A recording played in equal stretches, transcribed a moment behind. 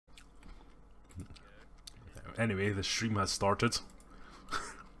Anyway, the stream has started.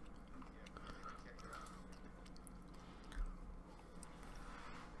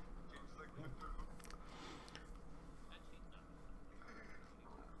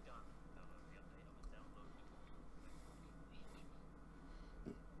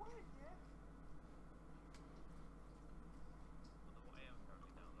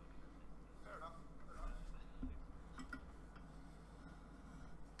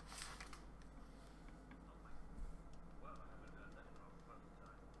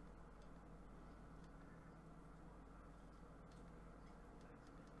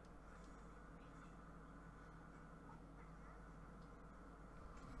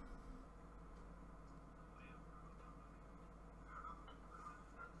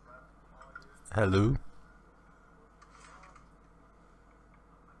 Hello.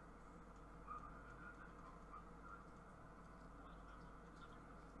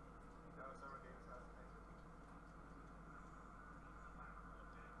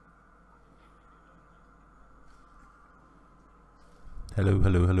 Hello,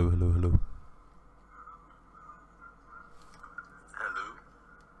 hello, hello, hello, hello. Hello.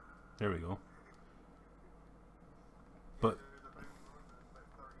 There we go. But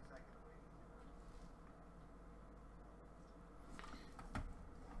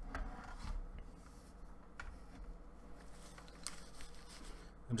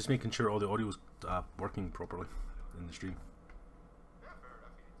I'm just making sure all the audio is working properly in the stream.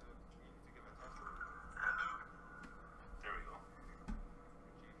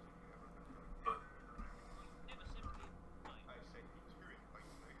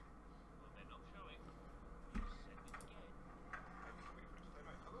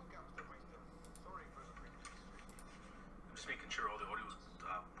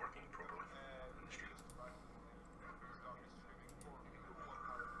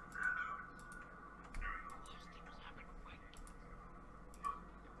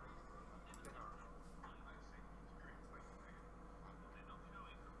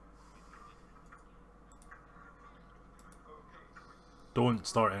 Don't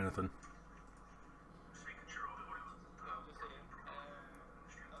start anything.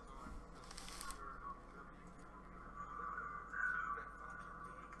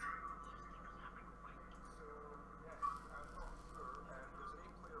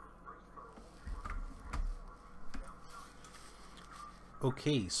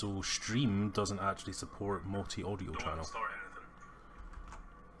 Okay, so stream doesn't actually support multi-audio channel.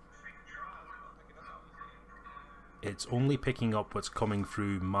 It's only picking up what's coming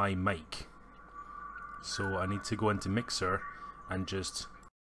through my mic. So I need to go into Mixer and just...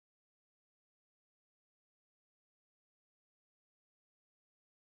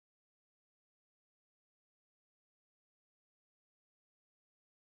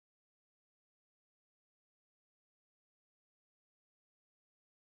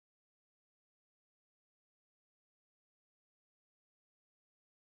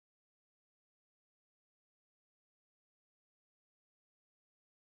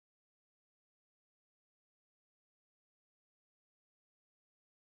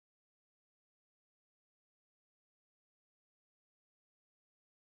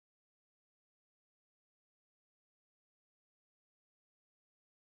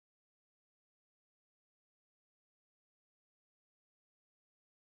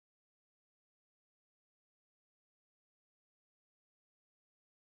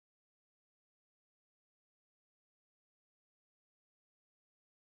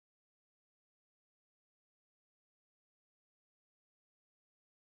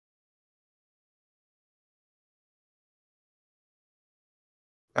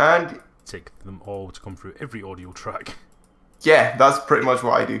 And take them all to come through every audio track. Yeah, that's pretty much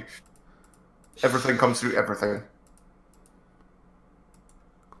what I do. Everything comes through everything.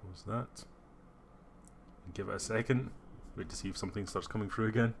 Close that. Give it a second. Wait to see if something starts coming through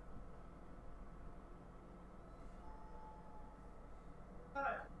again.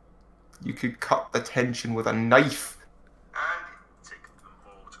 You could cut the tension with a knife. And take them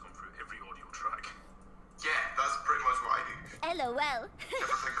all to come through every audio track. Yeah, that's pretty much what I do. LOL.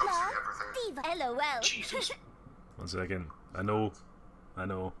 Everything comes through everything. LOL. Jesus. 1 second. I know. Give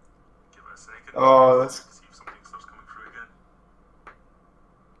it a second. Oh, that's... See if something starts coming through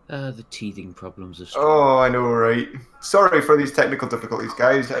again. The teething problems are Oh, I know, right? Sorry for these technical difficulties,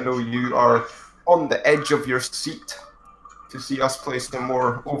 guys. I know you are on the edge of your seat to see us play some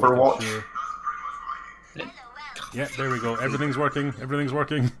more Overwatch. Sure. Yeah, there we go. Everything's working. Everything's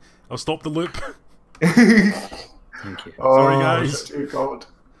working. I'll stop the loop. Thank you. Oh, sorry, guys. Dear God.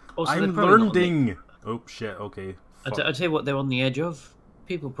 Also, I'm learning. Oh shit. Okay. I tell you what they're on the edge of.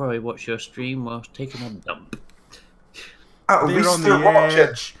 People probably watch your stream whilst taking a dump. At They're least on they're the watching.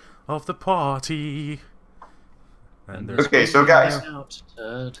 edge of the party. And there's Okay, so guys.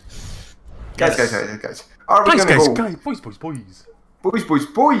 Guys. Are we gonna go? Boys.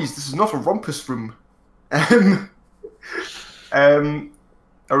 Boys. This is not a rumpus room. Are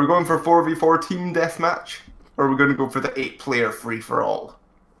we going for a 4v4 team deathmatch? Or are we going to go for the 8-player free-for-all?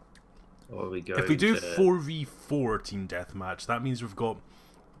 If we do 4v4 team deathmatch, that means we've got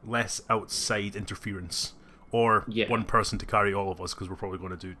less outside interference. Or one person to carry all of us, because we're probably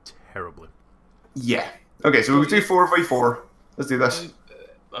going to do terribly. Yeah. Okay, so we'll do 4v4. Let's do this.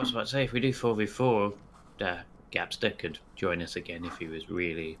 I was about to say, if we do 4v4, Gapster could join us again if he was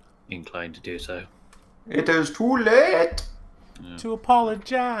really inclined to do so. It is too late to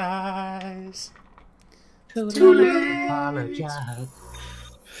apologize. Too late. Apologize.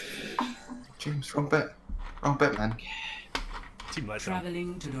 James, wrong bit, man. Team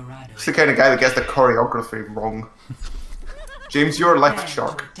Traveling to Dorado. It's the kind of guy that gets the choreography wrong. James, you're left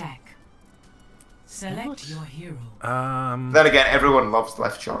shark. Select your hero. Then again, everyone loves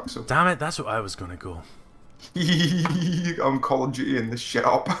left shark, so. Damn it, that's what I was gonna go. I'm Call of Duty in this shit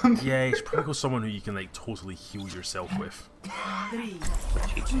up. Yeah, you should probably go someone who you can like totally heal yourself with. 3,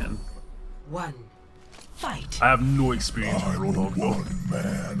 1, fight. I have no experience with Roadhog though.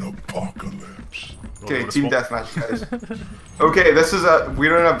 Man apocalypse. Okay, team deathmatch, guys. Okay,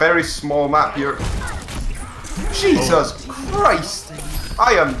 we're in a very small map here. Jesus Christ!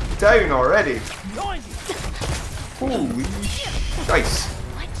 I am down already. Holy nice.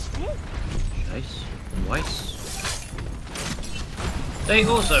 Nice. They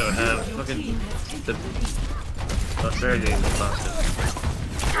also have fucking the Australian bastard.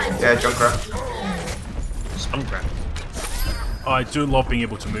 Yeah, Junkrat. Spunkrat. Oh, I do love being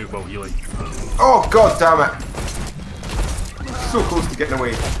able to move while healing. Oh god damn it! So close to getting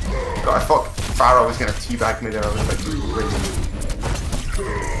away. God, I thought Pharaoh was gonna teabag me there. I was like,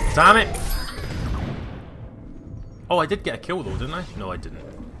 damn it! Oh, I did get a kill though, didn't I? No, I didn't.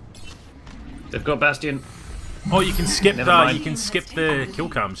 They've got Bastion. Oh, you can skip Never that. mind. You can skip the kill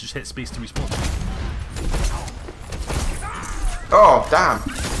cams. Just hit space to respawn. oh damn!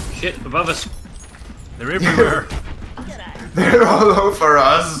 Shit, above us. They're everywhere. They're all over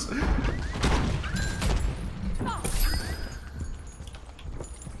us.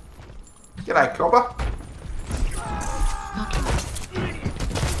 G'day, Clobber.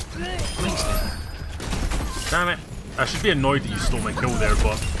 Damn it! I should be annoyed that you stole my kill there,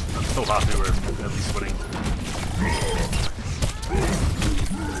 but I'm still happy we're at least winning.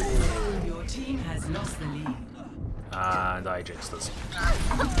 Your team has lost the lead. And I jinxed us.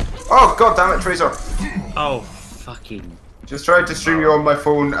 Oh god damn it, Tracer. Oh, fucking. Just tried to stream you on my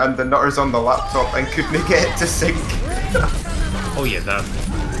phone and the nutter's on the laptop and couldn't get it to sync. Oh yeah, that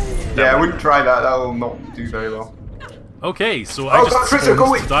Yeah, I wouldn't try that. That will not do very well. Okay, so I just Tracer, go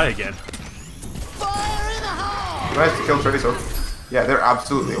away. to die again. Nice to kill Tracer. Yeah, they're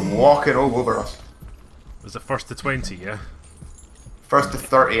absolutely walking all over us. Was it first to 20? Yeah. First to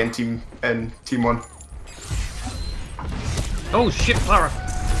 30 in team 1. Oh shit, Clara.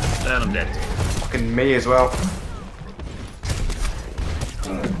 And I'm dead. Fucking May as well.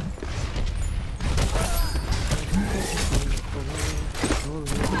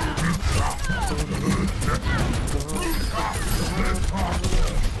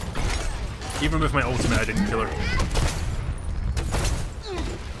 Even with my ultimate, I didn't kill her.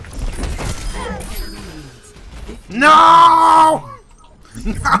 No!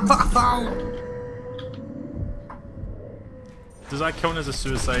 No! Does that count as a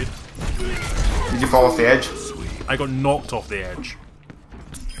suicide? Did you fall off the edge? I got knocked off the edge.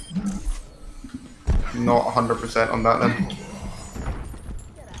 Not 100% on that then.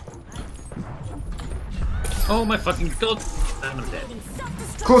 Oh my fucking god. And I'm dead.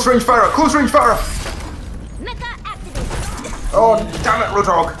 Close range fire! Close range fire! Oh damn it,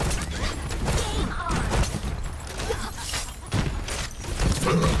 Roadhog!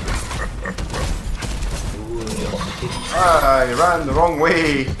 I ran the wrong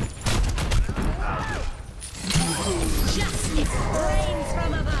way.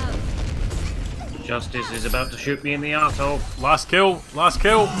 Justice is about to shoot me in the arsehole. Last kill! Last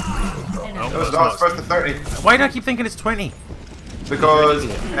kill! That No, was that's first to 30. Why do I keep thinking it's 20? Because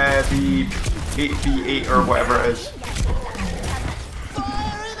the 8v8 or whatever it is.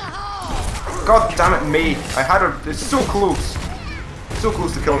 God damn it, May. I had her. It's so close. So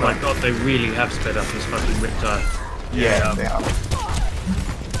close to Oh killing my her. god, they really have sped up this fucking riptide. Yeah, they have.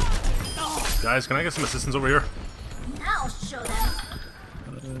 Guys, can I get some assistance over here? I'll show them.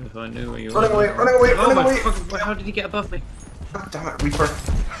 If I knew where you Running were. away, running away, Oh running my away! fucking, how did he get above me? God damn it, Reaper.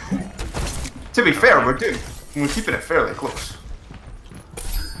 To be fair, we're doing We're keeping it fairly close.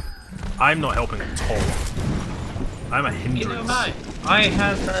 I'm not helping at all. I'm a hindrance. You know, I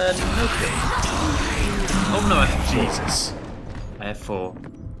have no kills. Oh no, I have Jesus. I have 4.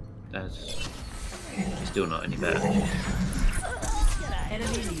 That's still not any better.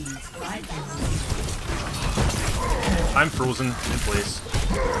 Enemy leads 5 kills. I'm frozen in place.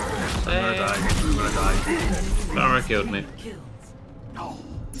 I'm gonna die. I'm gonna die. Clara killed me.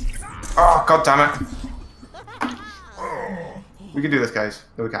 Oh, god damn it. We can do this, guys.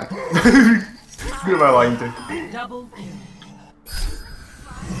 No, we can't. Who am I lying to? Double kill.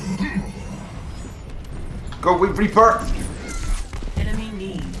 Go with Reaper! Enemy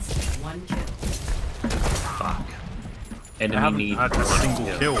needs 1 kill. Fuck. I Enemy haven't needs had a 1 single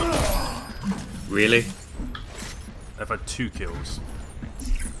kill. Really? I've had 2 kills.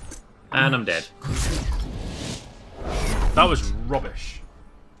 And I'm dead. That was rubbish.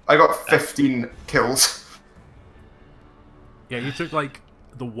 I got 15 kills. Yeah, you took like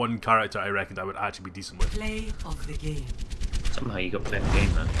the one character I reckoned I would actually be decent with. Play of the game. Somehow you got better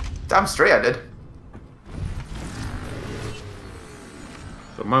game, man. Damn straight I did.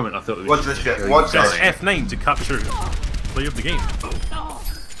 For a moment, I thought it was Watch just this shit. show Watch you this. dying. F9 to capture play of the game.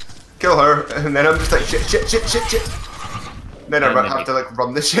 Kill her, and then I'm just like shit. Then I And then have you- to like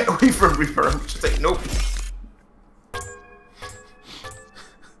run the shit away from Reaper. I'm just like, nope.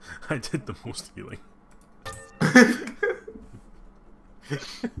 I did the most healing.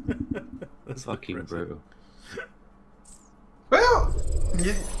 That's Fucking impressive. brutal. Well,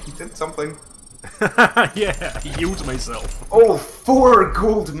 you did something. Yeah, I healed myself. Oh, 4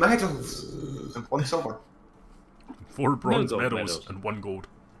 gold medals and 1 silver. 4 bronze gold medals medals. and 1 gold.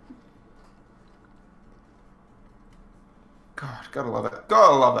 God, gotta love it.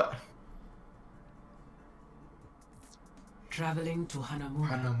 Gotta love it. Traveling to Hanamura.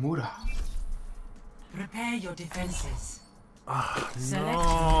 Hanamura. Prepare your defenses. Select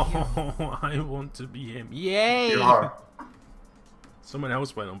No, I want to be him. Yay! You are. Someone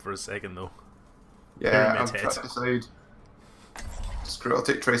else went on for a second though. Yeah, Pyramid I'm head. trying to decide. Screw it, I'll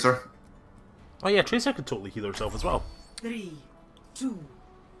take Tracer. Oh yeah, Tracer could totally heal herself as well. 3, 2,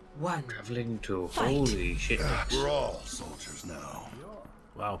 1. Traveling to Fight. holy shit. We're all soldiers now.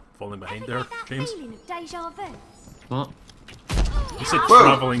 Wow, falling behind there, James. Feeling of deja vu. What? You said Whoa.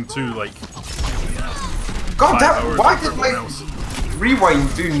 traveling to like God 5 damn, hours why for did everyone my else.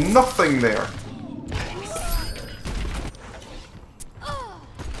 rewind do nothing there?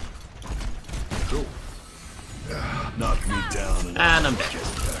 Cool. Knock me down and And I'm dead.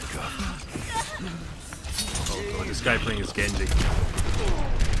 back up. Oh god, this guy playing as Genji.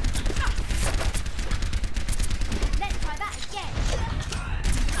 Let's try that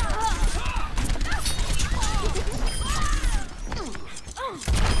again.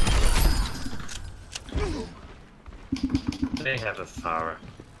 They have a Farah.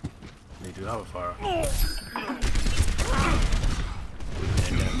 They do have a fire. And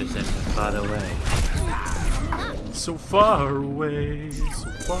have to send her far away. So far away, so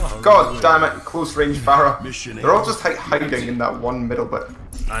far God away. damn it, close range Farah. Mission They're all just hiding in that one middle bit.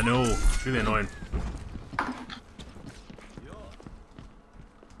 I know, it's really annoying.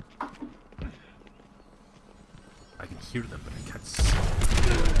 I can hear them, but I can't see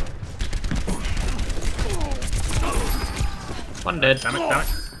them. One dead. Damn it.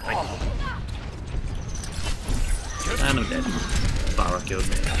 Thank you. And I'm dead. Farah killed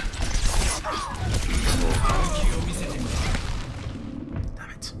me. Damn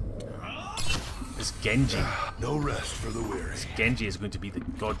it. This Genji. No rest for the weary. Genji is going to be the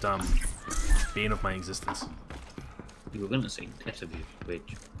goddamn bane of my existence. You were going to say death of you, which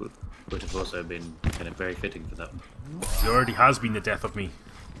would have also been kind of very fitting for that. He already has been the death of me.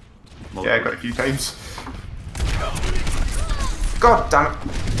 Yeah, I got a few times. God damn it.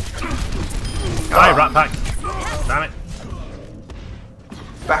 Die, Rat Pack! Damn it.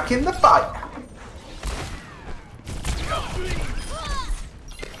 Back in the fight.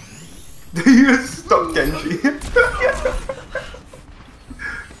 You stuck Genji.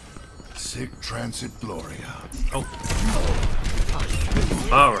 Sic transit gloria. Oh,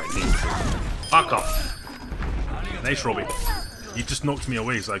 Alright, fuck off. nice, Robbie. You just knocked me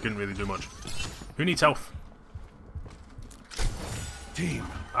away, so I couldn't really do much. Who needs health? Team,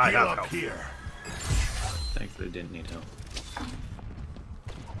 I heal have up help. here. Thankfully didn't need help.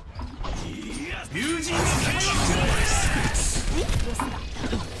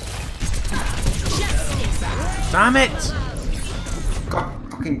 Damn it! God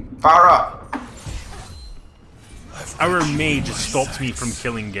fucking Farah. Our mage stopped me from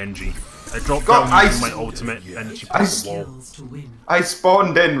killing Genji. I dropped down using my ultimate and she put the wall. I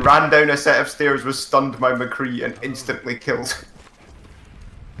spawned in, ran down a set of stairs, was stunned by McCree and instantly killed.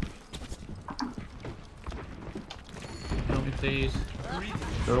 Help me, please. I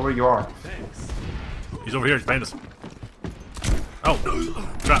don't know where you are. He's over here, he's behind us. Oh!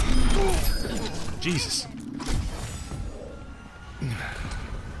 Trap! Jesus.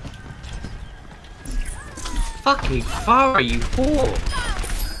 Fucking far are you for?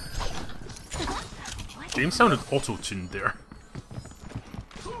 James sounded auto-tuned there.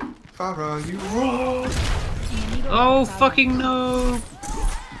 Farah, you roar. Oh, fucking no!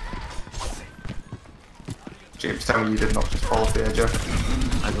 James, tell me you did not just fall off the edge.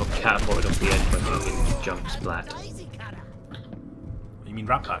 I got catapulted off the edge by fucking jump splat. You mean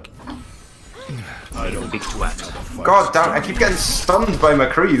Rat Pack? I don't big twat. God damn, I keep getting stunned by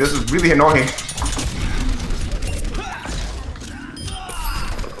McCree. This is really annoying.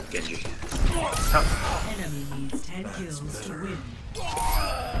 Oh, Genji. Enemy needs 10 kills to win.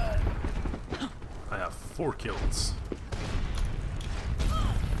 I have 4 kills.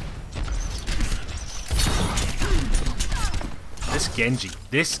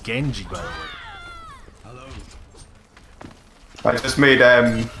 This Genji, by the way. I just made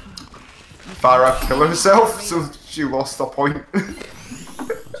Farah kill herself, so she lost a point. Is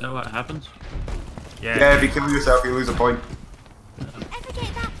that what happens? Yeah, if you kill yourself, you lose a point. Ever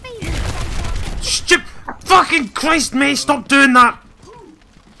get that feeling? Stupid! Fucking Christ, mate! Stop doing that!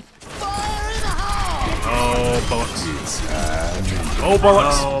 Oh bollocks! Oh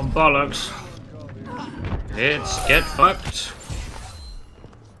bollocks! Oh bollocks! It's get fucked.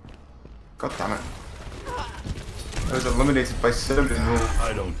 God damn it. I was eliminated by cinnamon roll.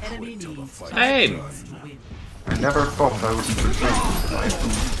 I don't quit till the fight. Hey! I never thought I would be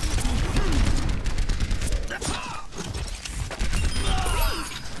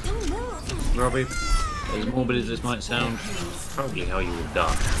Robbie, as morbid as this might sound, probably how you would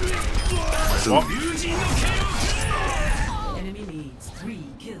die. What? Enemy needs 3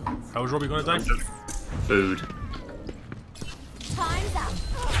 kills. How is Robbie gonna die? Food. Time's up.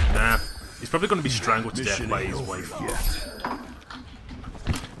 Nah. He's probably gonna be strangled to death by his wife.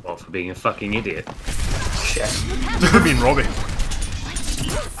 What, for being a fucking idiot? For being Robbie.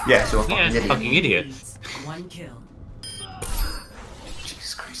 Yeah, so a fucking Yeah, idiot. fucking idiot. 1 kill.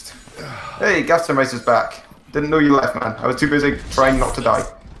 Jesus Christ. Hey, Gastermice is back. Didn't know you left, man. I was too busy trying not to die.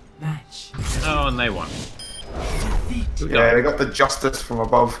 Match. Oh, and they won. Who Yeah, died? they got the justice from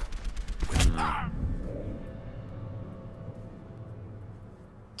above.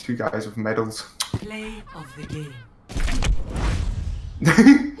 Two guys with medals. Play of the game.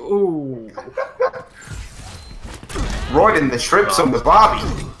 Ooh. Right in the shrimps on the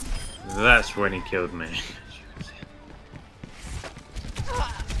Barbie. That's when he killed me.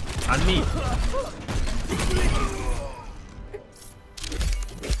 And me.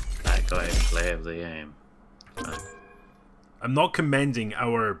 That guy play of the game. I'm not commending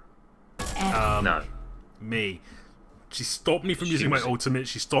our No. Mei. She stopped me from using my ultimate.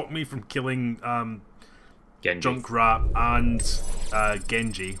 She stopped me from killing Genji. Junkrat and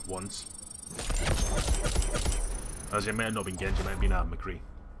Genji once. Actually, it might have not been Genji, it might have been McCree.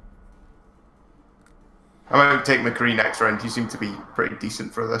 I might take McCree next round. You seem to be pretty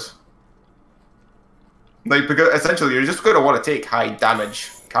decent for this. Like, because essentially you're just going to want to take high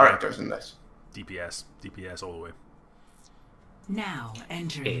damage characters in this. DPS all the way. Now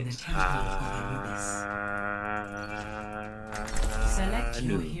entering It's the temple of Anubis. Select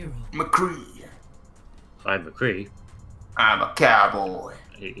your hero. McCree. I'm McCree. I'm a cowboy.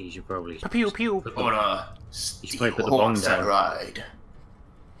 He should probably. Pew pew. On a He's probably put the bong horse down. I ride.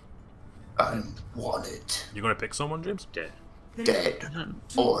 I'm wanted. You gonna pick someone, James? Dead. Dead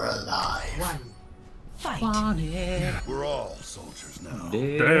or alive. 1. Fight. We're all soldiers now.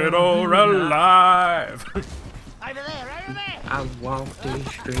 Dead or alive. I walk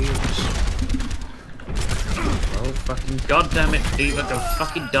these streets. Oh fucking goddamn it, Diva, don't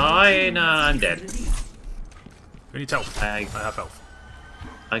fucking die! Nah, I'm dead. Who needs health? I have health.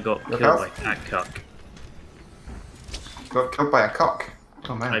 I got Your killed by health? fat cuck. Got killed by a cock.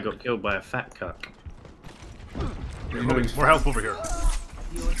 Oh man. I got killed by a fat cuck. More health over here.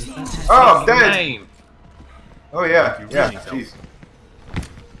 Oh, I'm dead! Name. Oh yeah, You really yeah, need health. jeez.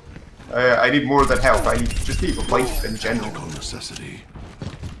 I need more than health, I just need life in general. Medical necessity.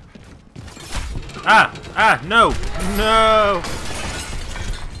 No! No!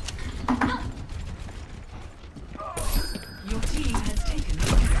 Your team has taken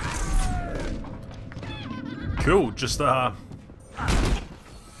Cool, just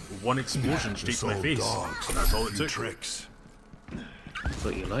one explosion straight to my face. Dogs That's all it few took. tricks.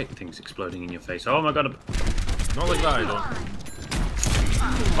 thought you liked things exploding in your face. Oh my god. Not like that, I don't.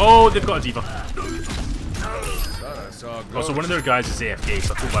 Oh, they've got a diva. Also, one of their guys is AFK,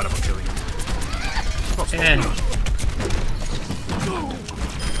 so I feel bad about killing him.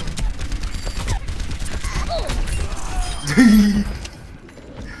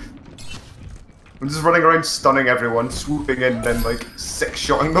 I'm just running around stunning everyone, swooping in, then like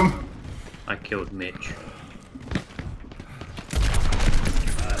six-shotting them. I killed Mitch.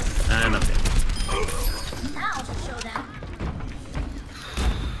 And I'm dead.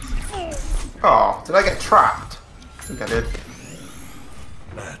 Oh, did I get trapped? I think I did.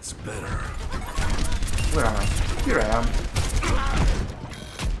 That's better. Where am I? Here I am.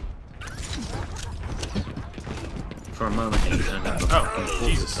 For a moment, you turned out Oh,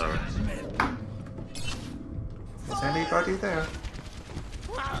 Jesus. Sorry. Is anybody there?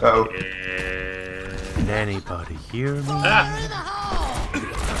 Uh-oh. Can anybody hear me?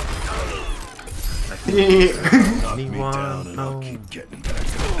 Anyone know? Keep getting back.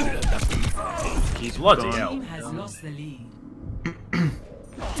 He's bloody gone. hell. Team has lost the lead.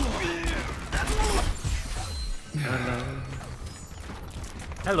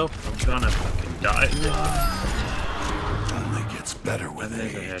 Hello. I'm gonna fucking die. Only gets better with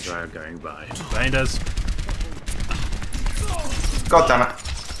There's a age. hairdryer going by. Behind us. God damn it.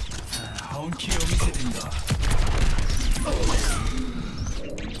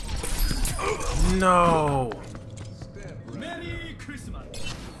 No.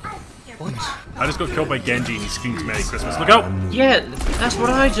 What? I just got killed by Genji and he screams Merry Christmas. Look out! Yeah, that's what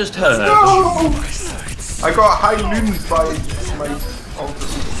I just heard. No! I got high noon by my altar.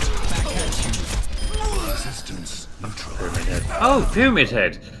 Resistance neutral. Oh, Pyramid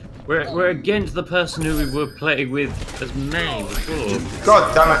Head. We're against the person who we were playing with as May before.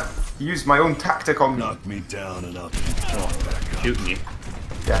 God damn it. Used my own tactic on me. Knock me down and I'll be back up. Shooting you.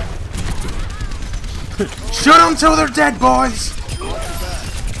 Yeah. Shoot them till they're dead, boys!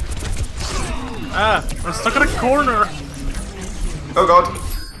 Ah, I'm stuck in a corner. Oh god.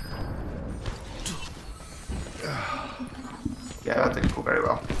 Yeah, that didn't go very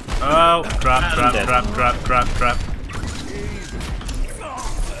well. Oh, crap.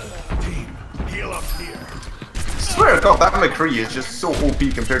 Team, heal up here. I swear to god, that McCree is just so OP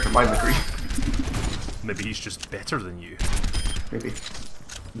compared to my McCree. Maybe he's just better than you. Maybe.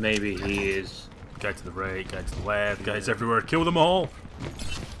 Maybe he is. Guy to the right, guy to the left, guys everywhere. Kill them all.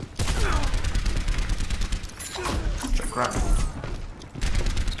 Crap.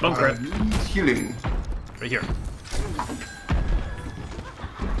 Strong crap. Healing. Right here.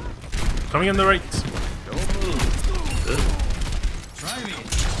 Coming on the right.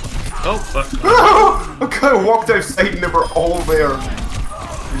 Oh, fuck. I kind of walked outside and they were all there.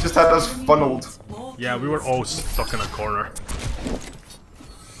 We just had us funneled. Yeah, we were all stuck in a corner.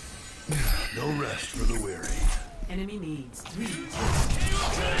 No rest for the weary. Enemy needs 3.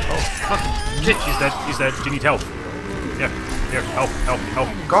 Oh, fuck. Shit, he's dead. Do you need help? Yeah, here, help.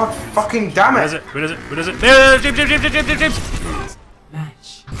 God fucking damn Where it! is it? There, James!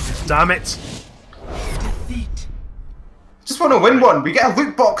 Match. Damn it! Defeat. Just want to win one. We get a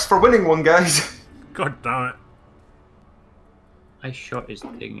loot box for winning one, guys. God damn it. I shot his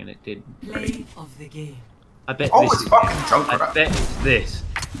thing and it didn't. Play of the game. I bet Oh, this it's is. fucking junk I crap. bet it's this.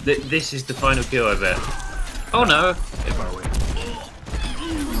 This is the final kill, I bet. Oh no! Get far away.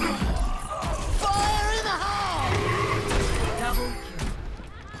 Double kill.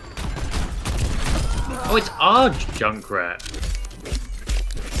 Oh, it's our Junkrat.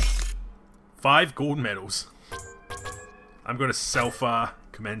 5 gold medals. I'm gonna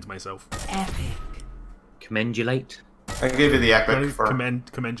commend myself. Epic. Commendulate. I gave you the epic for...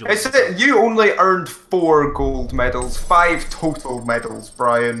 Commend you. I said you only earned 4 gold medals, 5 total medals,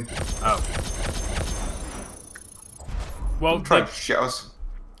 Brian. Oh. Well, Try to shit us.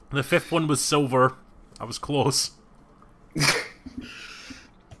 the 5th one was silver. I was close.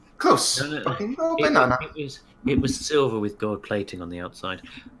 Close. No. Fucking little banana. It was silver with gold plating on the outside.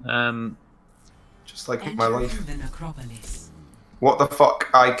 Just like my life. Enter the necropolis. What the fuck?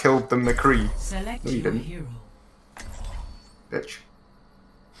 I killed the McCree. Select No, you your didn't. hero. Bitch.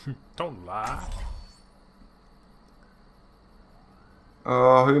 Don't lie.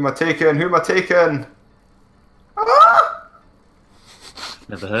 Oh, who am I taking? Ah!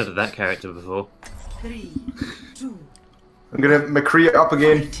 Never heard of that character before. 3, 2. I'm gonna McCree it up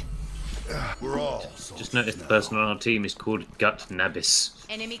again. We're all soldiers. Just noticed the person on our team is called Gut Nabis.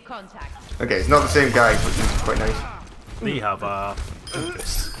 Enemy contact. Okay, it's not the same guy, which is quite nice. They have a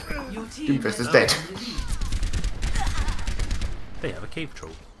Doomfist. Your team Doomfist is has dead. taken the lead. They have a cave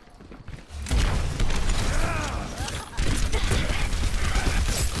troll.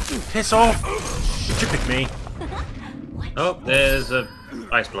 Piss off! Stupid me. Oh, there's a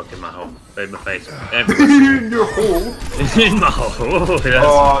ice block in my hole. In my face. In your hole? In my hole. Oh,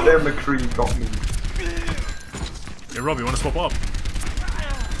 there McCree got me. Hey Robbie, you want to swap up?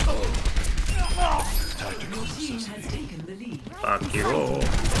 Your team has taken the lead. Fuck you all.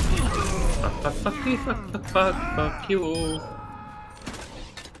 Fuck you all.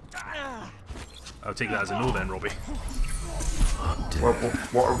 I'll take that as a no then, Robbie.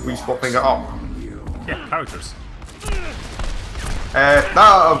 What are we swapping it up? Yeah, characters.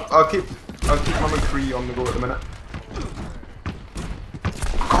 Nah, I'll keep my McCree on the go at the minute.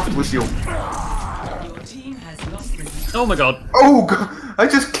 God, Lucio. Your team has lost the lead. Oh my god. Oh god, I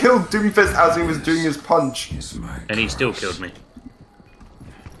just killed Doomfist as he was doing his punch. And he still killed me.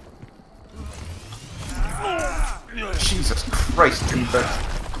 Jesus Christ,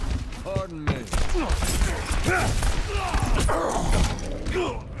 Doomfist. Pardon me.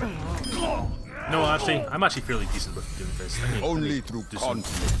 No, actually, I'm actually fairly decent with doing this. I mean, Only through do some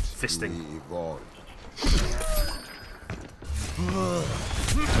conflict fisting. we evolve.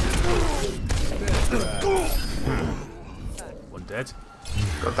 One dead.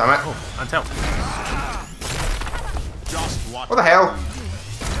 God damn it. Oh, Antel. Just what? What the hell?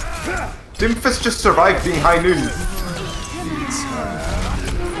 Doomfist just survived being high noon.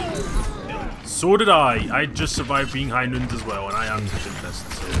 So did I. I just survived being high nooned as well, and I am Doomfist,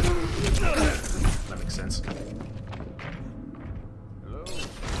 so that makes sense.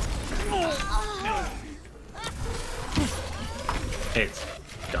 It's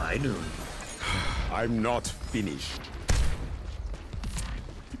die noon. I'm not finished.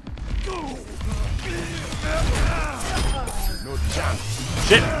 No chance.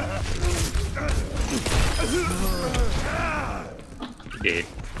 Shit! Dead.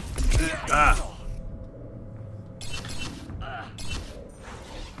 Ah!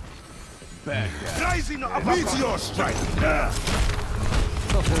 Rising up. Meteor strike.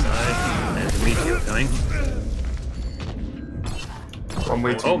 There's a meteor coming. One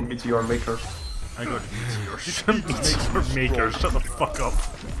way to Oh. Meteor Maker. I got meteor. Meteor maker. Shut the fuck up.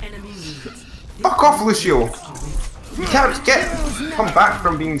 Enemy leads. Fuck off, Lucio! You can't come back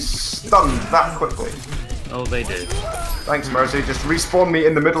from being stunned that quickly. Oh, they did. Thanks, Mercy. Just respawn me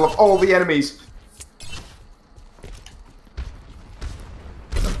in the middle of all the enemies.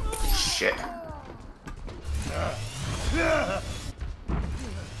 Shit.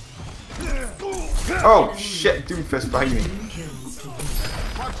 Oh shit! Doomfist behind me.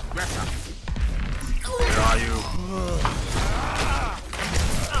 Where are you?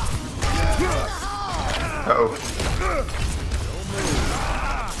 Uh-oh.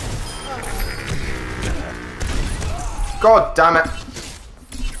 God damn it!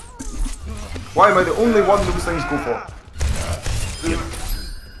 Why am I the only one those things go for?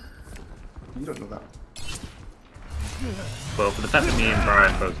 You don't know that. Well, for the fact that me and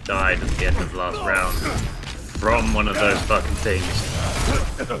Bryan both died at the end of the last round from one of those fucking things,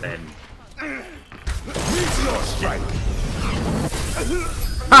 then Meteor strike.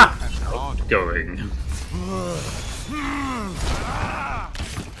 Ha! going.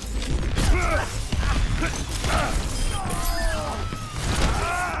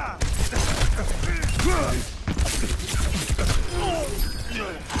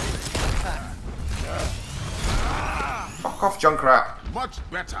 Fuck off, Junkrat. Much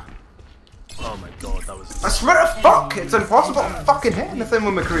better. Oh my god, that was. I swear to fuck! It's impossible to fucking hit anything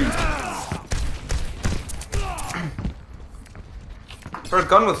with McCree. For a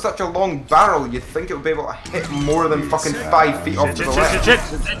gun with such a long barrel, you'd think it would be able to hit more than fucking 5 feet off to the left. Shit!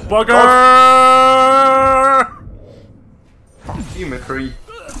 Bugger! Fuck you, McCree.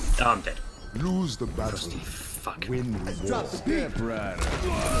 Oh, I'm dead. Lose the battle. Fuck. Win the war. Step right.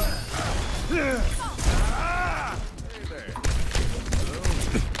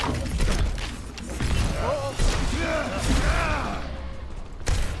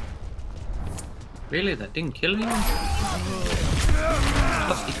 Really? That didn't kill him?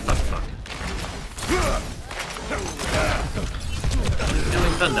 Lusty fuck.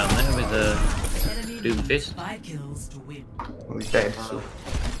 Having fun down there with a Doomfist. 5 kills to win. Well, he's dead, so.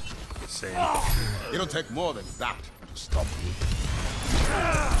 Same. It'll take more than that to stop me.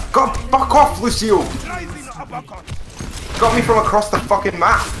 God, fuck off, Lucio! Got me from across the fucking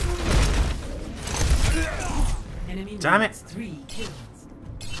map! Enemy Damn it. leads 3 kills.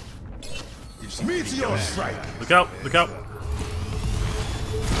 Meteor strike. Look out! Look out!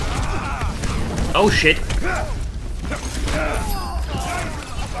 Oh shit!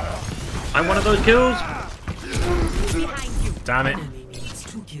 I'm one of those kills! Damn it! Enemy needs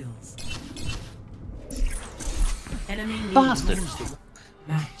 2 kills. Enemy needs Bastard!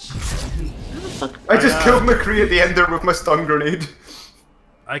 Match complete. I just killed McCree at the end there with my stun grenade.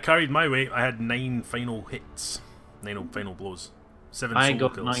 I carried my weight. I had 9 final hits. 9 final blows. 7 I solo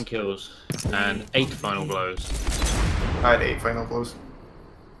got kills. 9 kills and 8 final blows. I had 8 final blows.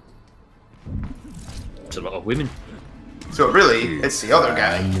 It's a lot of women. So really, it's the other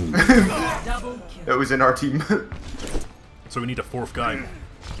guy. Double kill. That was in our team. So we need a 4th guy.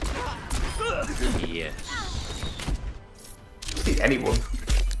 Yes. See anyone.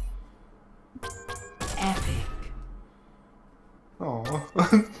 Epic.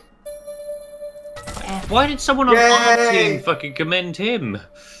 Aww. Why did someone on our Yay! team fucking commend him?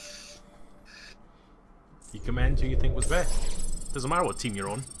 You commend who you think was best. Doesn't matter what team you're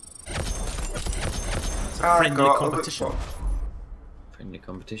on. It's a friendly competition. Friendly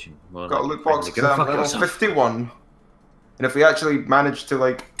competition. Well, Got a like loot box friendly. Go fuck level yourself. 51. And if we actually manage to,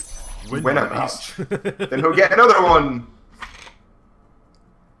 like, win one a of match, these. then he'll get another one.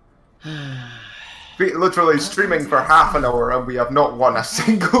 We literally streaming for half an hour and we have not won a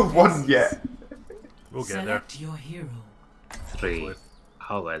single one yet. We'll get there. Select your hero. 3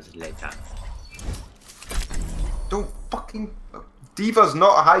 hours later. Don't fucking... Diva's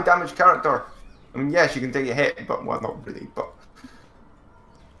not a high damage character. I mean, yes, you can take a hit, but, well, not really, but...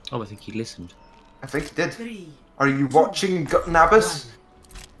 Oh, I think he listened. I think he did. 3, Are you watching Nabis?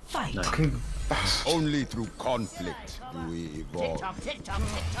 fight. No. Fucking bastard. Only through conflict do we evolve.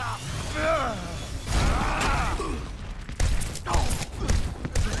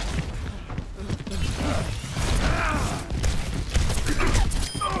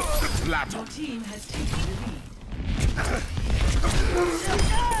 Your team has taken the lead.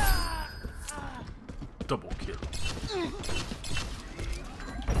 Double kill.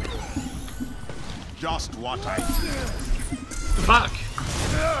 Just what I Fuck!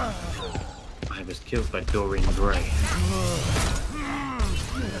 I was killed by Dorian Gray.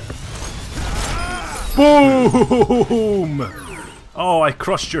 Boom! Oh, I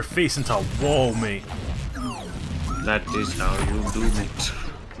crushed your face into a wall, mate. That is how you do it.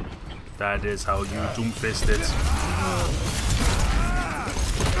 That is how you doomfist it.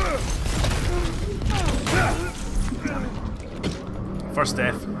 First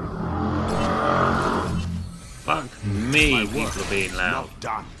death. Fuck me, people are being loud.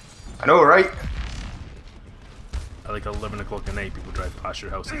 done. I know, right? At like 11 o'clock at night, people drive past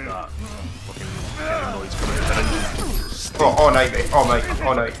your house like that. Fucking noise coming out of their engine. Oh, all night, mate. All night.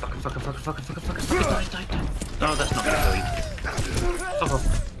 All night. Fuck. No, that's not gonna kill you. Fuck off.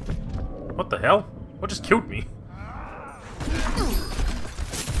 What the hell? What just killed me?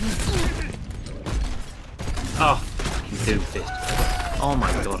 Oh, fucking doomfist. Oh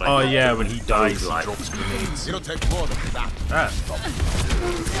my god. Oh yeah, when he dies, he life. drops grenades. It'll take more than that. Ah,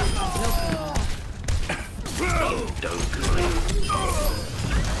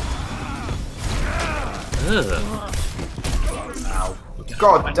 Ow.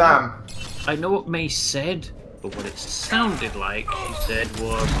 God damn. I know what May said, but what it sounded like she said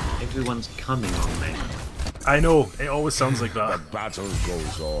was, everyone's coming on me. I know, it always sounds like The that. battle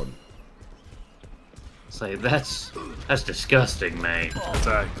goes on. So that's disgusting, mate. It's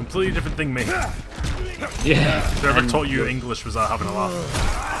a completely different thing, mate. Yeah. Whoever and taught you you're- English was having a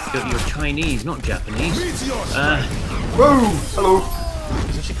laugh. You're Chinese, not Japanese. Whoa! Hello.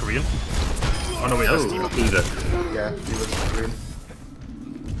 Isn't she Korean? Oh no, wait, that's Diva. Diva. Yeah, he was green.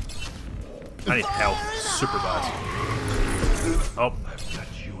 I need health, super bad. Oh,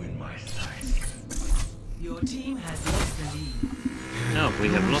 Your team has lost the lead. No, we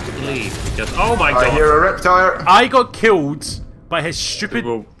have lost the lead. Because, oh my I god. hear a reptile. I got killed by his stupid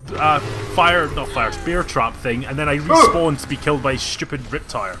Whoa. bear trap thing, and then I respawned to be killed by his stupid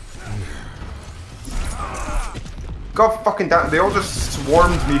riptire. God fucking damn, they all just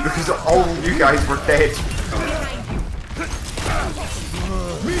swarmed me because all you guys were dead.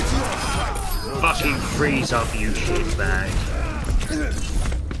 Fucking freeze up, you shitbag.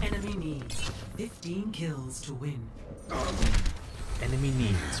 Enemy needs 15 kills to win. Enemy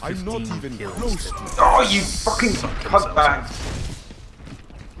needs 15 I'm not even kills. close to Oh, you fucking cutback.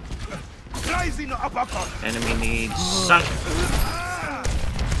 rising uppercut. Enemy needs suck.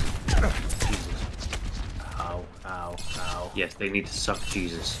 Ow, ow, ow. Yes, they need to suck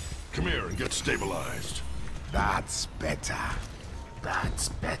Jesus. Come here and get stabilized. That's better. That's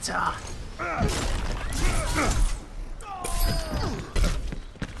better.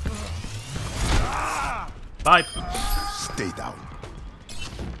 Bye. Stay down.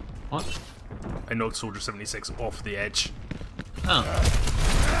 What? I knocked Soldier 76 off the edge,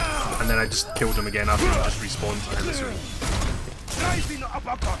 Oh. and then I just killed him again after he just respawned behind the screen. Rising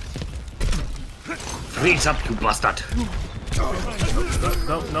uppercut. Freeze up, you bastard.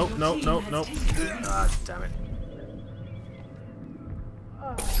 No. Ah, damn it.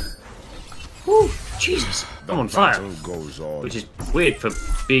 Woo! Jesus! I'm on fire. Which is weird for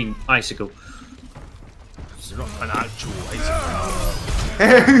being icicle. It's not an actual icicle.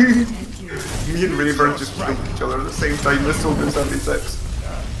 Me and Raver just killed each other at the same time. This sold in 76.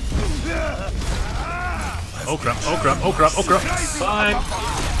 Oh crap. Fine.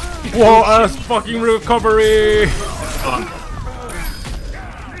 What a fucking recovery!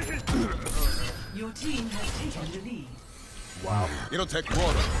 Your team has taken the lead. Wow. It'll take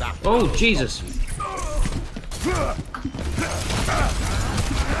more than that. Oh, Jesus.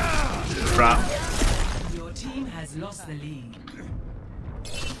 Crap. Your team has lost the lead.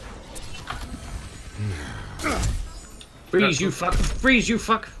 Freeze, you fuck. Freeze, you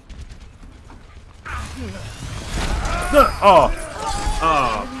fuck. Oh,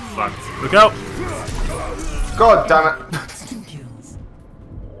 Fuck. look out! God damn it. 2 kills.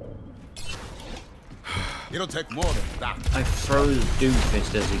 It'll take more than that. I froze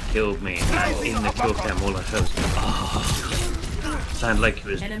Doomfist as he killed me, and in the kill cam all I heard was sounded like it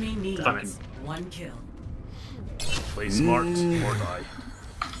was Enemy needs fucking... 1 kill. Play smart or die.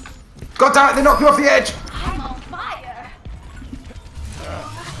 God damn it, they knocked me off the edge! I'm on fire.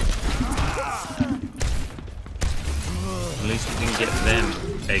 At least you can get them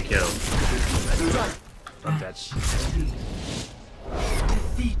a kill. I'm dead.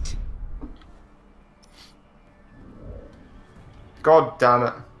 Defeat. God damn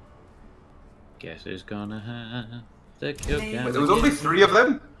it. Guess who's gonna have the kill cam? Wait, there was only 3 of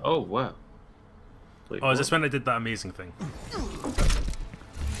them? Oh, wow. Wait, Oh, is what? this when I did that amazing thing?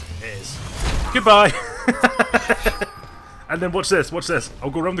 It is. Goodbye! And then watch this. I'll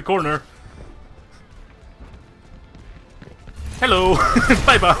go around the corner. Hello!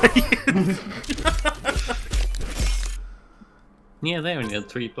 Bye-bye! Yeah, they only had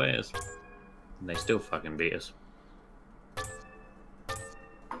 3 players. And they still fucking beat us.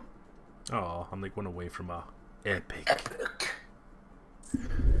 Oh, I'm like 1 away from a epic.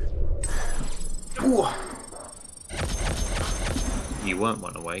 Ooh. You weren't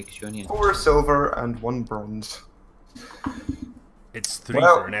 1 away because you only had 4 silver and 1 bronze. It's 3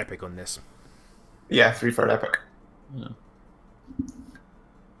 Well- for an epic on this. Yeah, 3 for an epic. Yeah.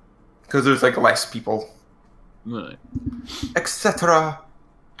 Because there's like less people. Right. Etc.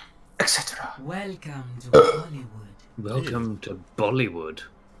 Etc. Welcome to Hollywood. Welcome to Bollywood.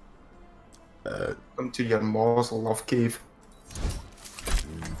 Come to your mausle of cave.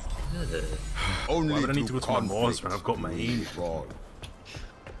 Only Why would I need to through go to my Moz when conflict I've got my aim? fraud.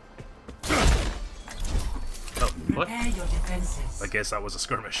 Oh, what? Prepare your defenses. I guess that was a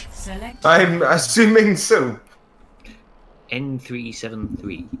skirmish. Select I'm assuming so.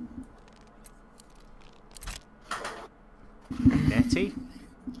 N373. Netty?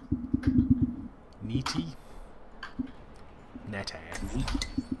 Neaty? Netta.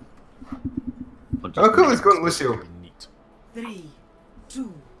 Oh, cool, let's go to Lucio. Neat. 3,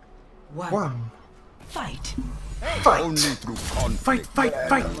 2, 1. 1. Fight. Fight. Only through conflict. Fight!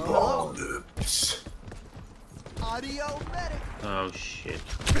 Oops. Oh shit.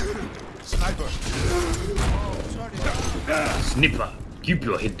 Sniper. Snipper, keep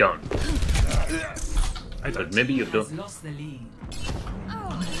your head down. But maybe you Has don't. lost the lead.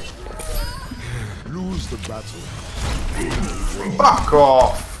 Lose the battle. Fuck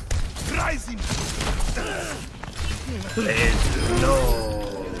off. There's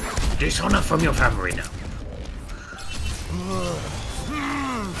no dishonor from your family now.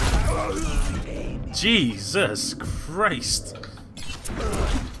 Jesus Christ!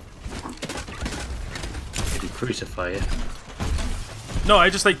 Did he crucify you? No, I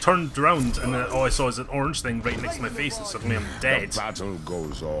just like turned around and then all I saw is an orange thing right next to my face and suddenly I'm dead. The battle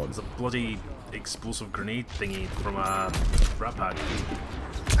goes on. It's a bloody explosive grenade thingy from a rat pack.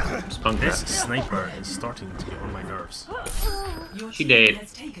 Spunk This rat. sniper is starting to get on my nerves. Your She team did.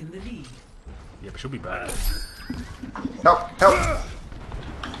 has taken the lead. Yeah, but she'll be back. Help, help.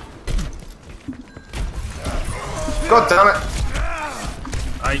 God damn it.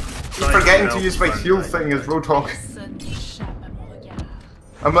 I Keep forgetting to use my heal thing as Roadhog.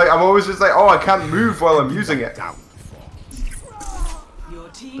 I'm always just like, oh, I can't move while I'm using it. Your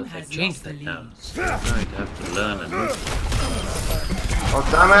team But they has changed lost the that now. lead. So you're going to have to learn and move. Oh,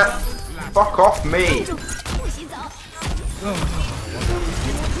 damn it. Fuck off me.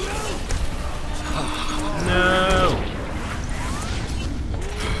 No!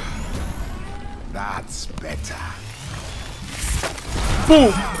 That's better.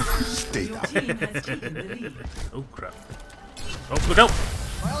 Boom! Stay Your down. team has taken the lead. Oh crap. Oh, look out!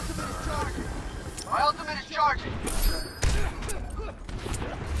 My ultimate is charging.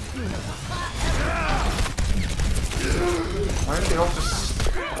 Why are they all just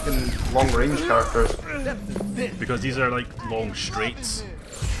fucking long range characters? Because these are like long straights.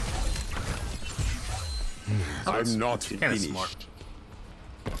 I'm not Kind of finished. smart.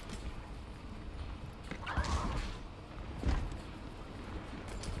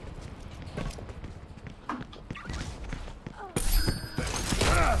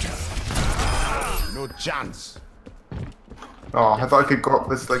 No chance. Oh, I thought I could go up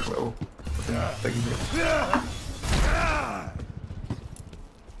this like little thing here.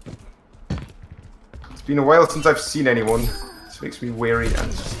 It's been a while since I've seen anyone. This makes me wary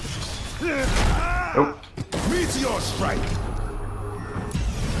and suspicious. Nope. Meteor strike.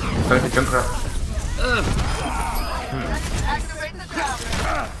 Found the Junkrat.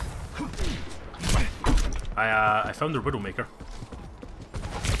 I found the Widowmaker.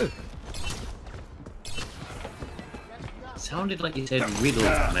 Sounded like you said riddle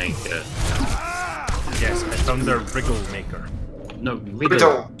maker. Yes, I found their Wriggle Maker. No, riddle.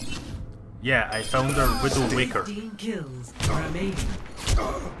 Riddle. Yeah, I found their Widowmaker. 15 kills remaining.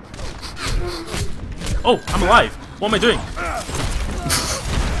 Oh, I'm alive! What am I doing?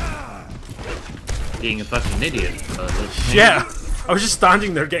 Being a fucking idiot. Yeah! I was just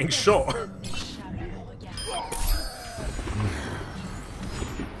standing there getting shot.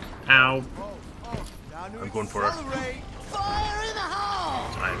 Ow. I'm going for her.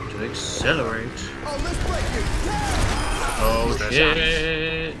 Time to accelerate. Oh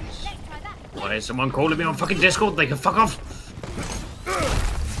shit. Why is someone calling me on fucking Discord? They can fuck off.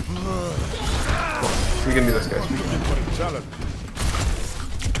 We can do this, guys.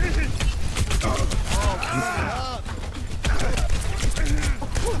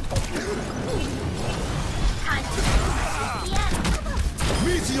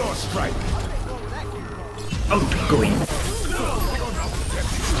 Meteor strike. Oh, go in.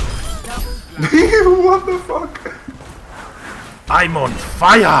 What the fuck? I'm on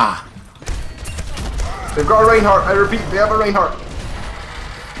fire! They've got a Reinhardt. I repeat, they have a Reinhardt.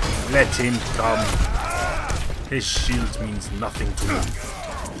 Let him come. His shield means nothing to me.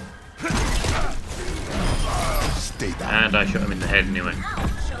 Stay down. And I shot him in the head anyway.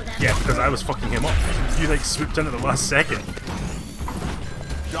 Yeah, because I was fucking him up. You like swooped in at the last second.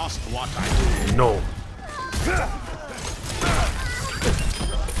 Just what I do. No.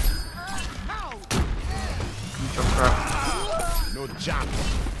 Junkrat. No chance.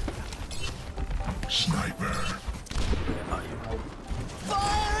 Sniper. I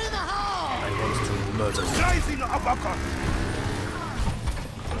want to murder you. Rising uppercut.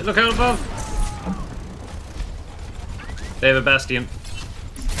 Look out above. They have a bastion.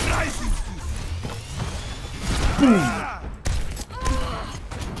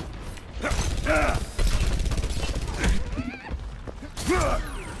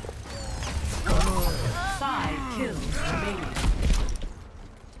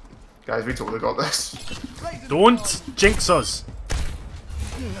 Guys, we totally got this. Don't jinx us.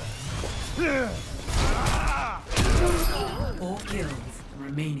 All kills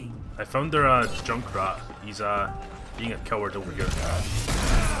remaining. I found their Junkrat. He's being a coward over here.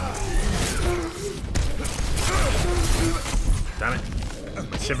 Damn it.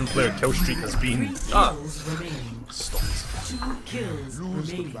 My 7-player kill streak has been Kills remaining. stopped. 2 kills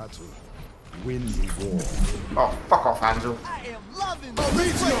remaining. Win the war. Oh, fuck off, Angel.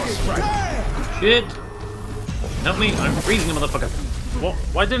 Meteor strike. Shit. Help me, I'm freezing a motherfucker. What?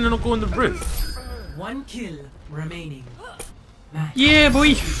 Why didn't I not go on the roof? 1 kill remaining. Match. Yeah,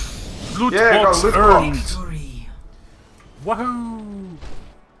 boy. Loot Yeah, box got loot earned. Victory. Woohoo!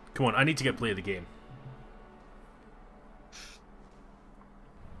 Come on, I need to get play of the game.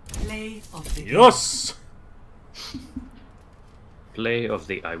 Play of the game. Yes! Play of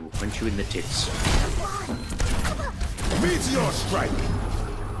the I will punch you in the tits. Meteor strike.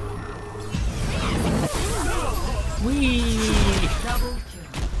 Whee! Double kill.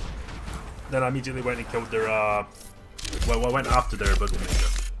 Then I immediately went and killed their, well, I went after their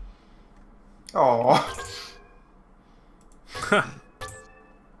Widowmaker. Oh.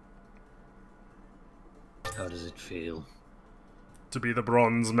 How does it feel? To be the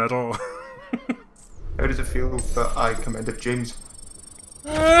bronze medal. How does it feel that I commended James?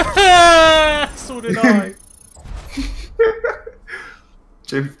 So did I.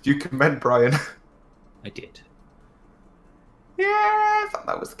 James, you commend Bryan. I did. Yeah, I thought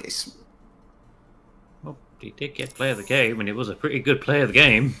that was the case. Well, he did get play of the game, and it was a pretty good play of the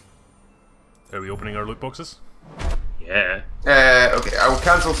game. Are we opening our loot boxes? Yeah. Okay, I will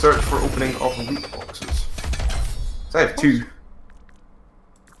cancel search for opening of loot boxes. So I have 2.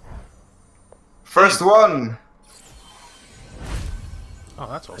 First one. Oh,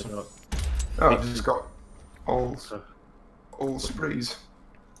 that's awesome. Oh, I've just got all sprays.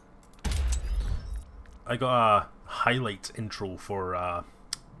 I got a highlight intro for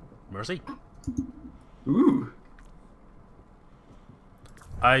Mercy. Ooh.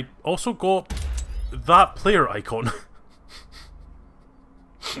 I also got that player icon.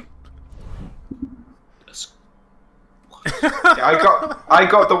 Yeah, I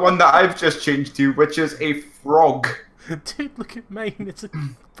got the one that I've just changed to, which is a frog. Dude, look at mine. It's a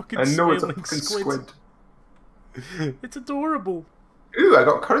fucking I know it's a smiling fucking squid. It's adorable. Ooh, I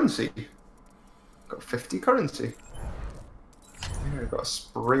got currency. Got 50 currency. I got a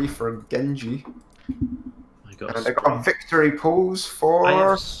spray for Genji. I got a victory pose for... I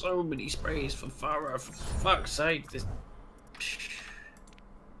have so many sprays for Farah, for fuck's sake. This...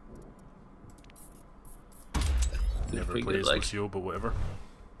 Never plays Lucio, but whatever.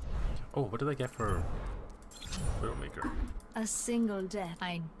 Oh, what did I get for Widowmaker? A single death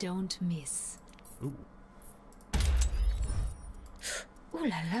I don't miss. Ooh. Ooh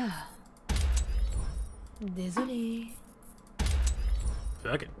la la. Désolé.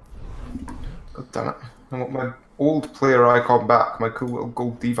 Okay. God damn it. I want my old player icon back, my cool little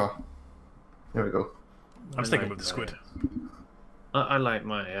gold diva. There we go. I'm sticking with the squid. I like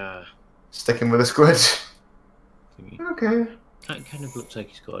my Sticking with the squid. Okay. That kind of looks like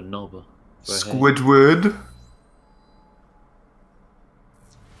he's got a knob. Squidward.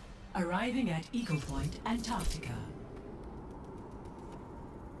 Arriving at Eagle Point, Antarctica.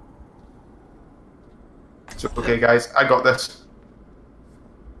 It's okay, guys. I got this.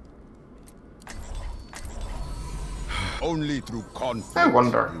 Only through conflict I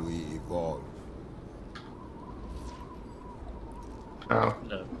wonder. do we evolve. Oh.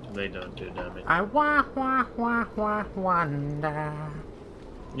 No, they don't do damage. I wonder.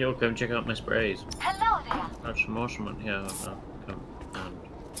 Yo, come check out my sprays. Hello there. I have some awesome here. Come on.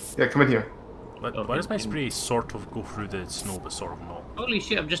 Yeah, come in here. Why does my spray sort of go through the snow, but sort of not? Holy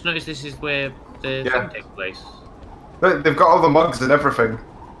shit, I've just noticed this is where the thing takes place. They've got all the mugs and everything.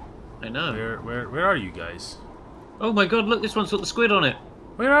 I know. Where are you guys? Oh my god, look, this one's got the squid on it.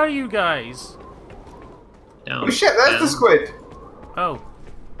 Where are you guys? Down. Oh shit, there's the squid! Oh.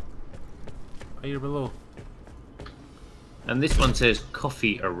 Oh, you're below. And this one says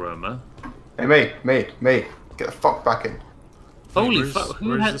coffee aroma. Hey, May, get the fuck back in. Holy fuck, who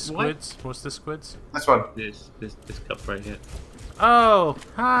where's has the squids? What's the squids? This one. This cup right here. Oh,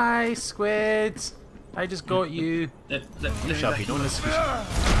 hi, squids. I just got you. Let Shall be known as.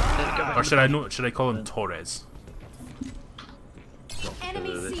 Or should I call him Torres?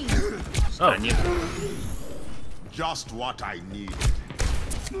 Enemy seen. Oh. Just what I need.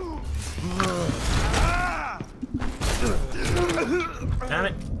 Damn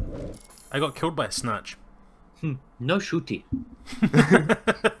it! I got killed by a snatch. No shooty.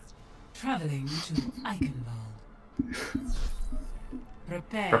 Traveling to Eichenwald.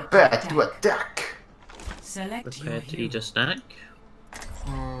 Prepare to attack. Select Prepare your to eat a snack.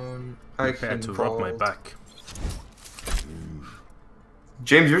 Prepare to rub my back.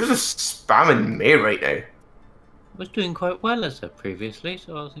 James, you're just spamming May right now. I was doing quite well as that previously,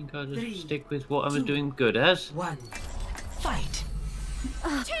 so I think I'll just stick with what I was doing good as. 1. Fight.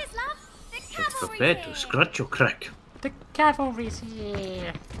 Cheers, love. The cavalry's Prepare to here. scratch your crack. The cavalry's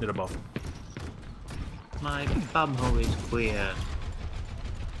here. They're above. My bumhole is queer.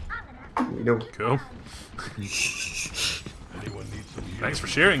 We know. Cool. Thanks for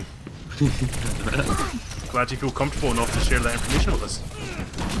sharing. Glad you feel comfortable enough to share that information with us.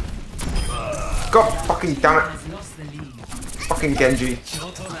 God fucking damn it. Fucking Genji.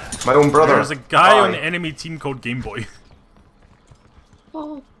 My own brother. There's a guy on the enemy team called Game Boy.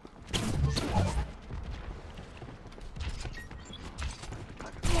 Oh.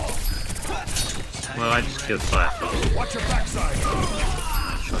 Well, I just killed Firefox. Watch your backside.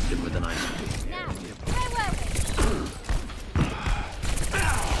 Shot him with an ice. Now, where were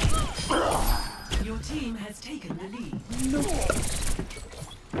we? Your team has taken the lead.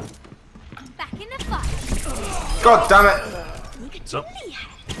 Back in the fight. God damn it. What's up?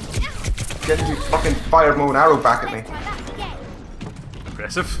 Genji fucking fired my own arrow back at me. Try that again.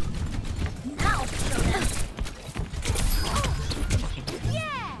 Aggressive.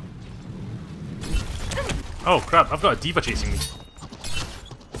 Yeah. Oh crap, I've got a diva chasing me.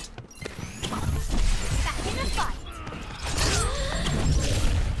 Back in the fight.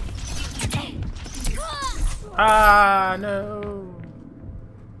 Ah, no.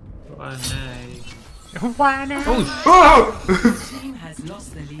 Why no? Why no? Oh! Your team has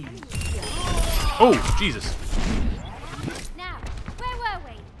lost the lead. Oh, Jesus. Now, where were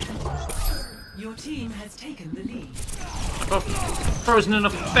we? Your team has taken the lead. Oh, frozen in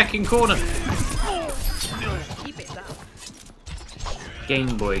a fucking corner.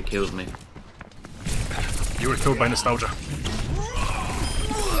 Game Boy killed me. You were killed by nostalgia.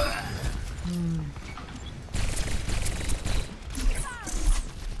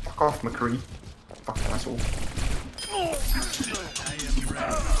 Fuck off, McCree. Fucking asshole.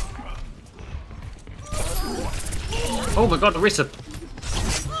 Oh my god, Orisa.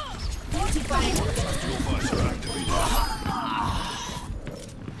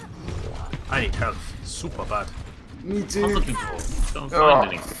 I need health. Super bad. Me I'm too. looking for. Don't Oh, find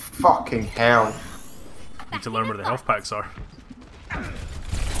any. fucking hell. Need to learn where the health packs are.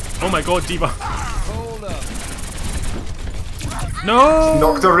 Oh my god, D.Va. No!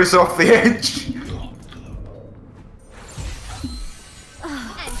 Knocked Orisa off the edge. And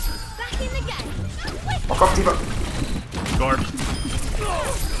back in the game. Fuck off, D.Va. Guard.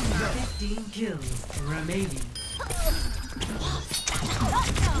 15 kills remaining.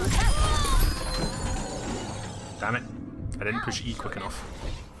 Damn it. I didn't push E quick enough.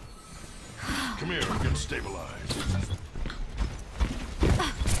 Come here, we can stabilize.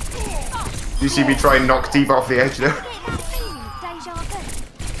 You see me try and knock D.Va off the edge there. Deja vu.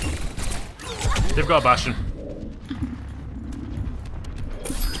 They've got a Bastion.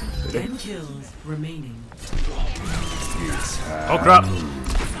 10 kills remaining. Oh crap.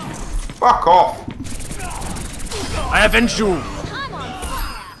 Fuck off. I avenge you! I'm on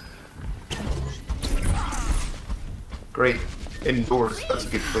fire. Great. Indoors. That's a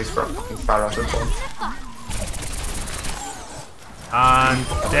good place for a fucking fire hazard bomb. And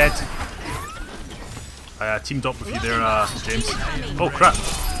dead. I teamed up with you there, James. Oh crap.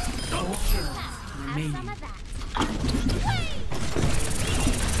 4 kills remaining.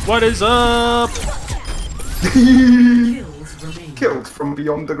 What is up? Kills remaining. Killed from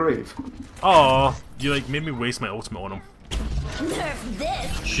beyond the grave. Oh, you like made me waste my ultimate on him. Nerf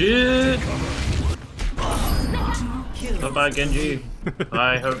this. Shit! 2 kills. Bye bye, Genji.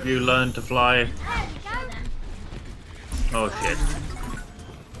 I hope you learn to fly. There we go. Oh shit.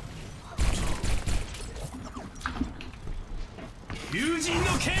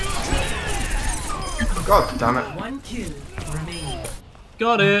 God damn it. 1 kill remaining.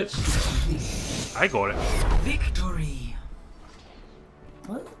 Got it! I got it. Victory.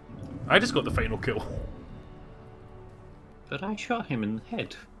 I just got the final kill. But I shot him in the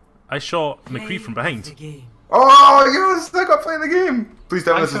head. I shot McCree from The behind. game. Oh, you still got playing the game. Please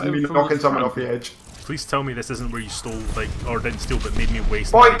tell me I this shot isn't him me from knocking the someone front. off the edge. Please tell me this isn't where you stole, like, or didn't steal, but made me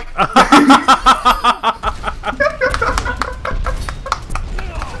waste. Boy!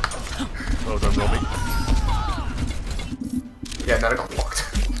 Well done, Robbie. Yeah, now I got fucked.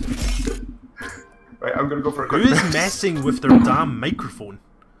 Right, I'm gonna go for a Who quick is rest. messing with their damn microphone?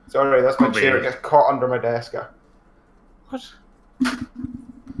 Sorry, that's my Robbie. chair. It gets caught under my desk. What? How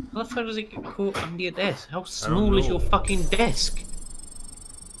the fuck does it get caught under your desk? How small is know. your fucking desk?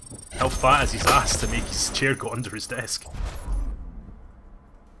 How fat is his ass to make his chair go under his desk?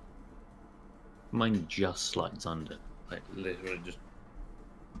 Mine just slides under. Like, literally just...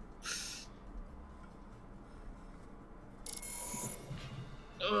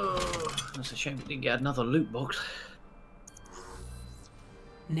 Oh, that's a shame we didn't get another loot box.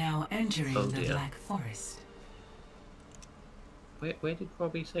 Now entering Oh, the dear. Black Forest. Where did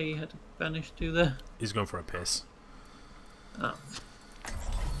Robbie say he had to vanish to there? He's going for a piss. Oh.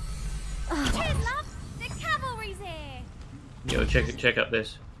 Cheers, love. The cavalry's here. Yo, check out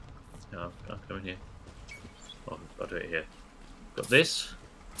this. No, I'll come in here. Oh, I've got it here. Got this.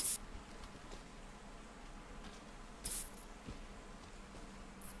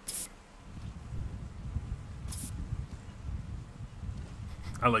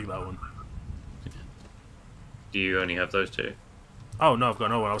 I like that one. Do you only have those two? Oh no, I've got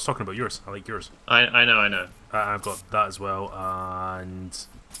another one. I was talking about yours. I like yours. I know. I've got that as well, and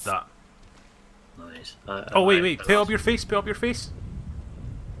that. Nice. Oh wait, put up your face. Put up your face.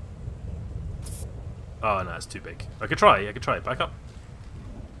 Oh no, it's too big. I could try. Back up.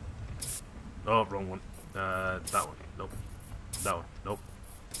 Oh, wrong one. That one. Nope. That one. Nope.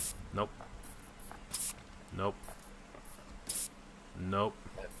 Nope. Nope. Nope.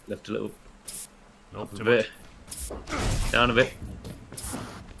 Left a little. Nope. A Too bit. much. Down a bit.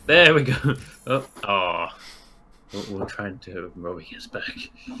 There we go. Oh. We'll try and do it when Robbie gets back.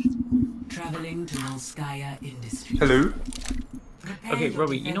 Traveling to Volskaya Industries. Hello? Prepare Okay, your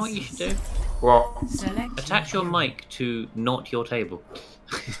Robbie, you know what you should do? What? Select Attach your mic to not your table.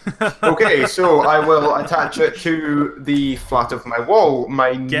 Okay, so I will attach it to the flat of my wall.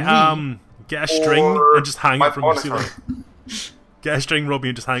 My Get knee. get a string or and just hang my it from your monitor. ceiling. Get a string, Robbie,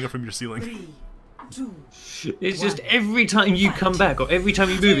 and just hang it from your ceiling. 3, It's just every time you come back or every time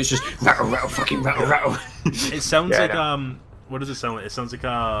you move, it's just rattle, rattle, fucking rattle, rattle. It sounds like what does it sound like? It sounds like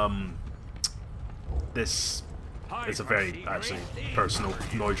this. It's a very actually personal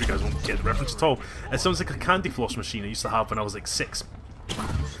noise. You guys won't get the reference at all. It sounds like a candy floss machine I used to have when I was like 6.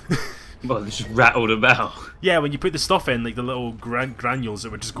 Well, it's just rattled about. Yeah, when you put the stuff in, like the little granules,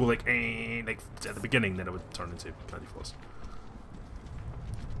 it would just go like at the beginning, then it would turn into candy floss.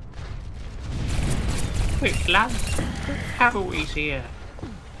 Quick, lads, the cavalry's here,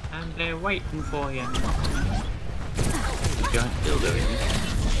 and they're waiting for you. Giant dildo in here.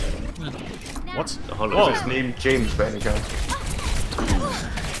 What? What's his name? James, by any chance?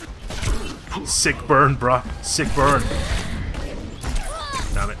 Sick burn, bruh. Sick burn.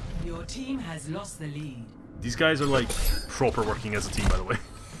 Damn it. Your team has lost the lead. These guys are like proper working as a team, by the way.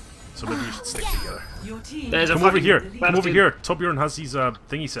 So maybe we should stick together. Your team Come over here. Come over here. Torbjorn has his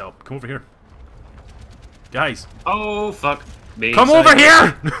thingy set up. Come over here. Guys. Oh, fuck. Come over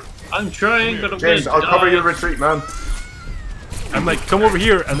here! I'm trying, but I'm James, I'll cover your retreat, man. I'm like, come over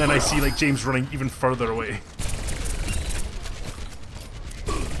here, and then I see like James running even further away.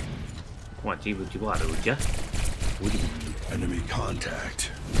 What, would you? Enemy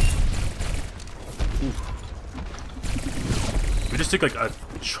contact. We just took like a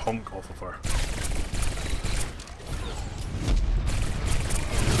chunk off of her.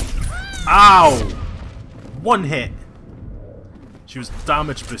 Ow! One hit. She was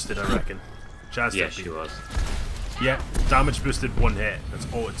damage boosted, I reckon. Jazz yes, she was. Yeah, damage boosted, 1 hit. That's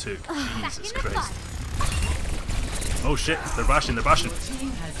all it took. Jesus Christ. Oh shit, they're bashing, they're bashing. Your team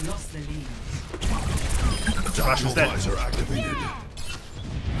has lost the lead. The bashing's dead. Are activated.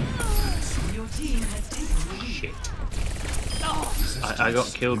 Your team has taken the lead. Shit. I got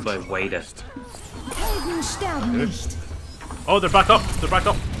killed by Wader. Oh, they're back up, they're back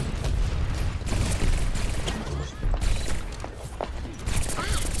up.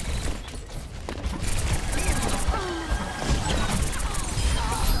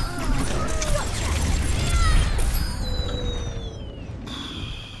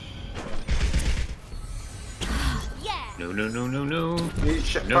 No.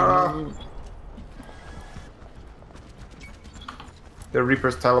 Shit, No. The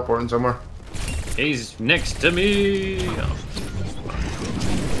Reaper's teleporting somewhere. He's next to me.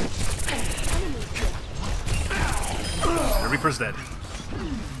 The Reaper's dead.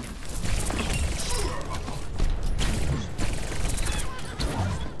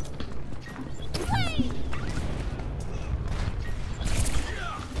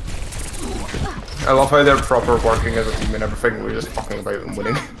 I love how they're proper working as a team and everything. We're just fucking about and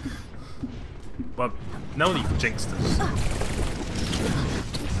winning. But now that you've jinxed us.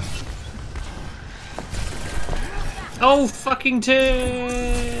 Oh, fucking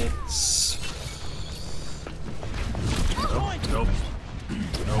tits! Nope.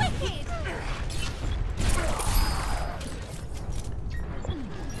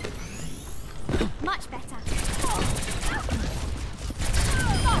 Much better.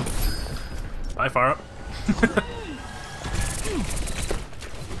 Bye, fire up.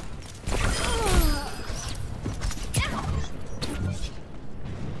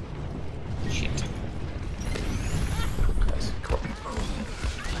 Shit.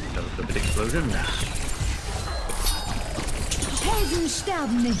 Another bit explosion. Helden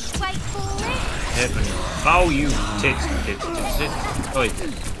sterben nicht. Wait for it. Heaven. Oh, you tits. Oh, it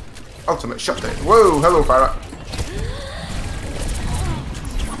did. Ultimate shutdown. Whoa, hello, Farah.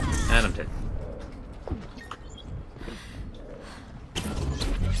 And I'm dead.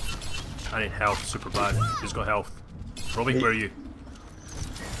 I need health super bad. Who's got health? Robbie, where are you?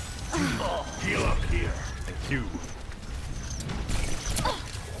 Heal up here. Thank you.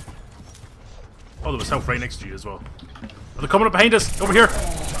 Oh, there was health right next to you as well. Oh, they're coming up behind us! Over here!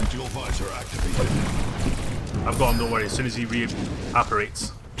 Dual visor activated. I've got him, don't worry. As soon as he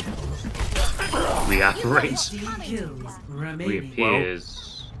reapparates. Reapparates. 16 kills remaining.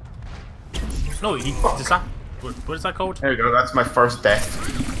 Reappears. No, he does that. What is that called? There you go, that's my first death.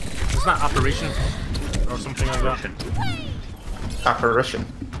 Isn't that apparition? Or something like that? Apparition.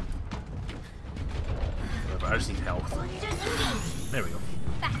 But I just need health. There we go.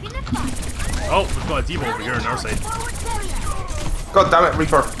 Back in the fight. Oh, we've got a Diva over here on our side. God damn it,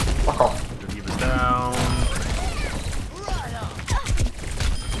 Reaper. Fuck off. The Diva's down.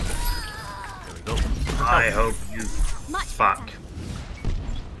 There we go. I hope you Much fuck.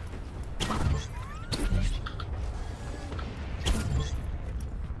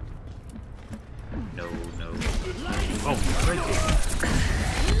 No. Oh, thank you.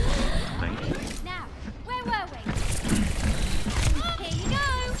 Thank you. Now, where were we? Here you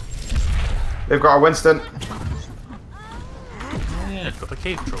go. They've got a Winston. Yeah, it's got a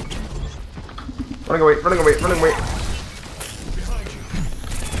cave troll. Running away, running away, running away.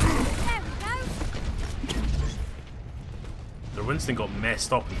 Their Winston got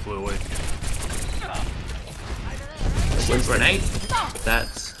messed up and flew away. Grenade.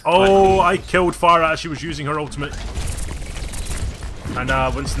 That's. Oh, I killed Farah as she was using her ultimate. And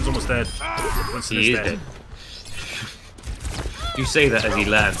Winston's almost dead. Winston is dead. You say that as he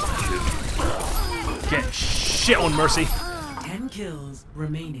lands. Get shit on, Mercy. 10 kills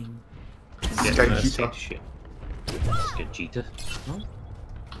remaining. Skagita. Shit. Skagita. Oh.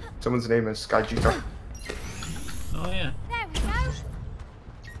 Someone's name is Skagita. Oh yeah. There we go.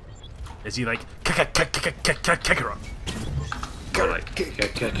 Is he like Kakarot? Go like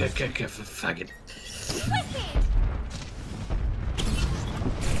faggot. Wicked.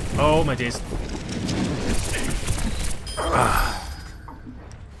 Oh my days.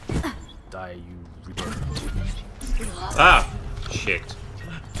 Die, you reaper. Ah! Shit.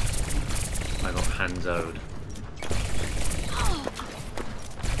 I got hands-owed.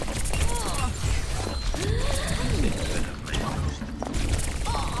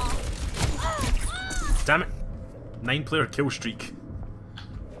 Damn it. 9-player kill streak.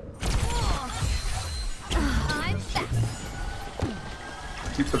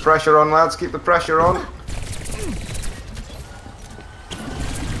 Keep the pressure on, lads. Keep the pressure on.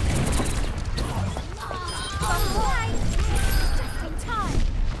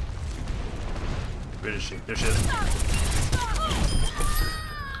 Where is she? There she is.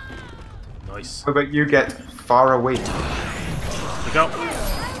 Nice. How about you get far away? Look out.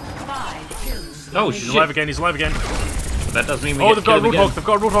 Oh He's shit! alive again. He's alive again. That doesn't mean we Oh, get they've got a killed Roadhog. again. They've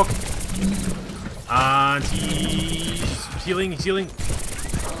got a Roadhog. And he's healing. He's healing.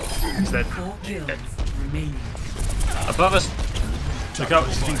 He's dead. 4 kills remaining. Above us. Look out.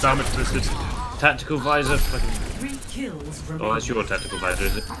 She's being damage boosted. Tactical visor. Fucking... 3 kills remaining. Oh, that's your tactical visor,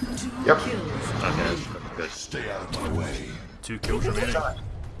 is it? Yep. Okay, that's fucking good. Stay out of my way. 2 kills remaining.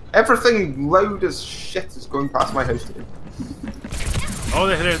 Everything loud as shit is going past my house today. Oh,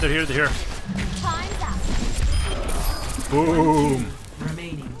 they're here. They're here. They're here. Time's up. Boom.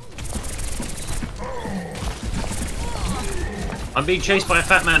 Remaining. I'm being chased by a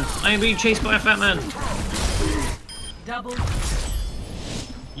fat man. I am being chased by a fat man. Double.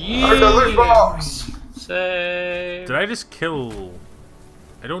 There's a loot box! Save. Did I just kill?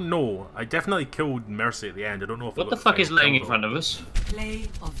 I don't know. I definitely killed Mercy at the end. I don't know if. What the fuck is laying in front of us? Play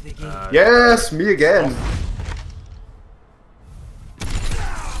of the game. Yes, me again.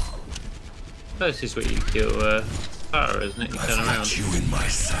 This is where you kill Farah, isn't it? You turn around. You in my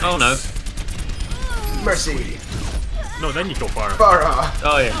sights. Oh no. Mercy. No, then you kill Farah. Farah.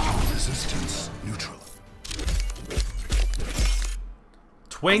 Oh yeah. Resistance neutral.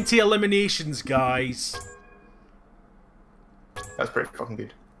 20 eliminations, guys. That's pretty fucking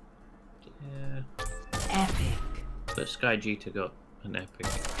good. Yeah. Epic. But Skagita got an epic.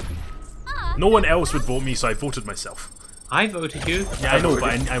 No one else would vote me, so I voted myself. I voted you. Yeah, I know,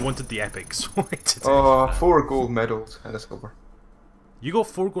 but I wanted the epic, so I did it. Oh, 4 gold medals and a silver. You got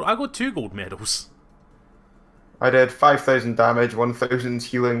 4 gold. I got 2 gold medals. I did 5,000 damage, 1,000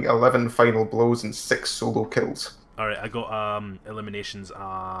 healing, 11 final blows, and 6 solo kills. Alright, I got eliminations.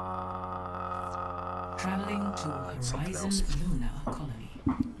 Traveling to something Horizon else. Luna Colony.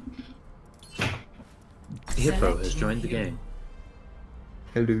 Hippo has joined the game.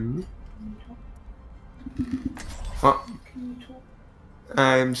 Hello. What?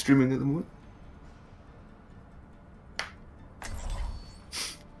 I'm streaming at the moment.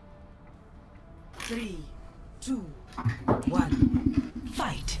 Three, 2, 1,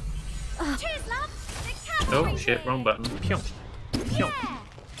 fight. Cheers, love. The camera Oh went shit, in. wrong button. Pew. Pew.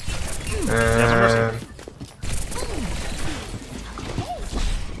 Uh,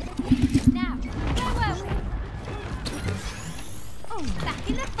 Now, where were we? Oh, back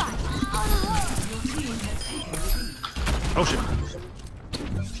in the fight. Your team has taken the lead. Oh shit.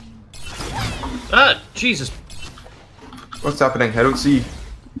 Ah, Jesus. what's happening? I don't see.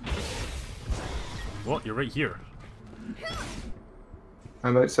 What? You're right here.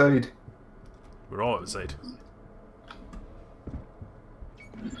 I'm outside. We're all outside.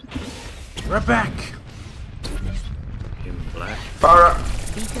 We're back! In black. Farah!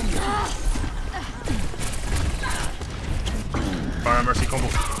 Farah Mercy combo.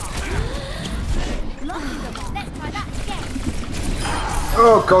 Let's try that again.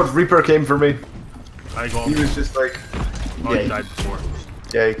 Oh god, Reaper came for me. I got He him. was just like... Oh, he yeah, died before.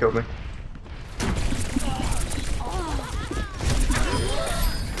 yeah, he killed me.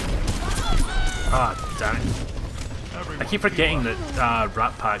 Ah, damn it. I keep forgetting that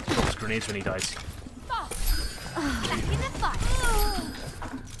Rat Pack drops grenades when he dies.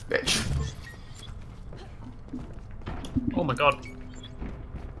 Bitch. Oh my god.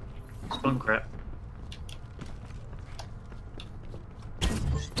 Spawn crap.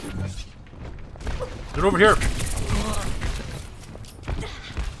 They're over here.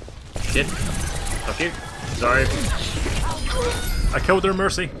 Shit. Fuck you. Sorry. I killed their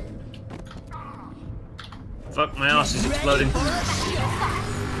Mercy. Fuck, my ass is exploding.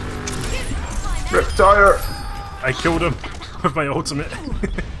 Rip tire. I killed him with my ultimate. And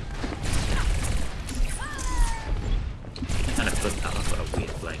I put that up at a weird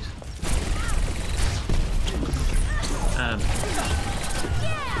place.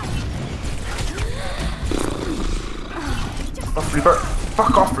 Off Reaper.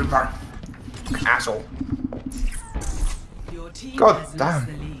 Fuck off Reaper. Asshole. God damn.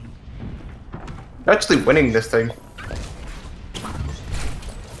 You're actually winning this time.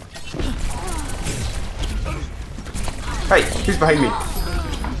 Hey, who's behind me?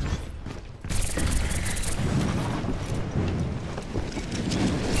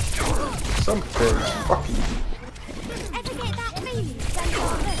 Something fucking.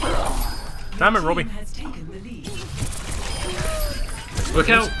 Damn it, Robbie. Look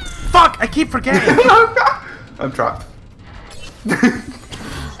out! Fuck! I keep forgetting. I'm trapped.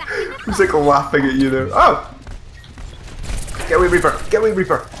 I'm like laughing at you there. Oh! Get away, Reaper! Get away,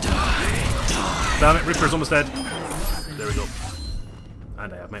 Reaper! Damn it, Reaper's almost dead. There we go.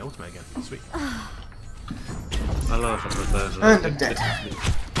 And I have my ultimate again. Sweet. I love it. And I'm dead.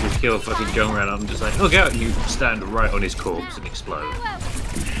 You kill fucking Junkrat, I'm just like, look out! You stand right on his corpse and explode.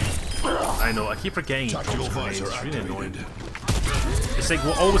 I know, I keep forgetting he drops grenades. It's really annoying. It's like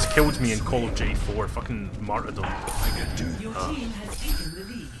what always killed me in Call of Duty 4, fucking martyrdom. Your team has taken the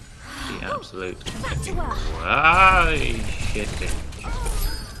lead. The absolute why shit.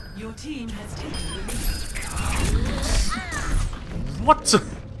 Your team has taken the lead. What?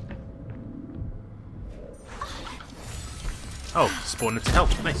 Oh, spawn into help.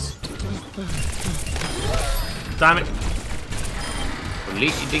 Nice. Damn it. At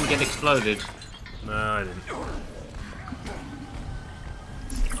least you didn't get exploded. No, I didn't.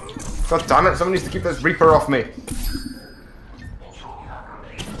 God damn it, someone needs to keep this Reaper off me.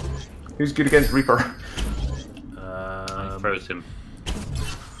 Who's good against Reaper? I froze him.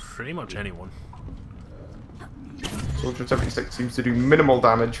 Pretty much anyone. Soldier 76 seems to do minimal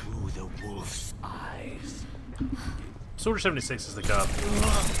damage. Soldier 76 is like a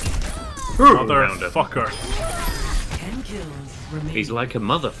Ooh. motherfucker. 10 kills remain. He's like a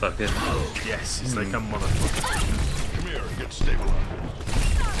motherfucker. Yes, he's like a motherfucker. Come here, get stabilized.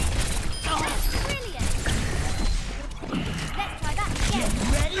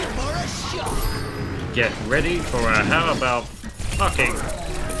 Get ready for a how about fucking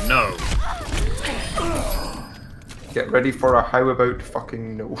no. Get ready for a how about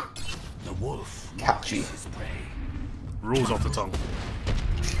fucking no. The wolf Catchy. Rolls off the tongue.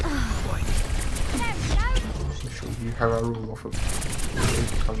 I'll show you how I roll off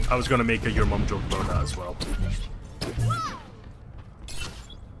of. I was gonna make a your mum joke about that as well.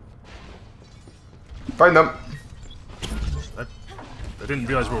 Find them. I didn't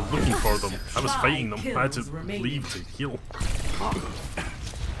realise we were looking for them. I was fighting them. I had to leave to heal. I'm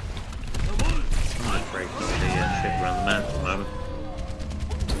breaking the shit around the map at the moment.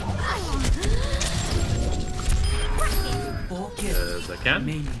 4 kills As I can.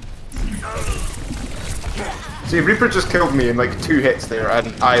 remaining. See, Reaper just killed me in like 2 hits there,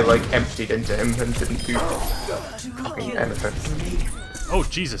 and I like emptied into him and didn't do 2 fucking kills anything. remaining. Oh,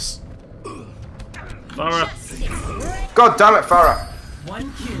 Jesus. Farah. God damn it, Farah!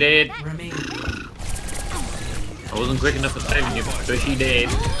 1 kill Dead. remaining. I wasn't quick enough at saving you, but she did.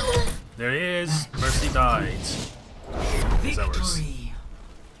 There he is. Mercy died. It's ours. Victory.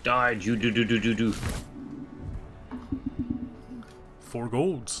 Died, you do. 4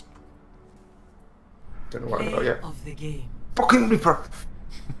 golds. Don't know what I'm about Play yet. of the game. Fucking Reaper!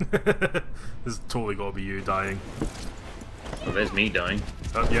 This has totally got to be you dying. Well, there's me dying.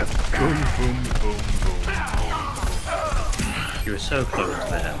 Yeah. Boom, boom, boom, boom. You were so close to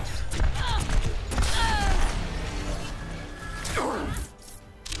the health.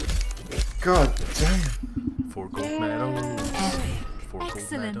 God damn. 4 gold medals. 4 gold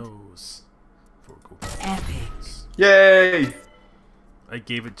Excellent. medals. 4 gold Epic. medals. Yay! I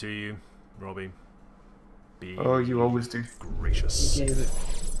gave it to you, Robbie. Be Oh, you always do. gracious.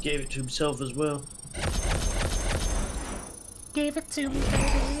 Gave it to himself as well. Give it to me,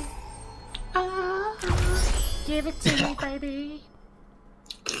 baby. Oh, give it to me, baby.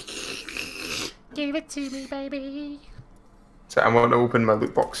 Give it to me, baby. So I want to open my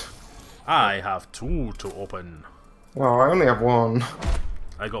loot box. I have 2 to open. Oh, I only have 1.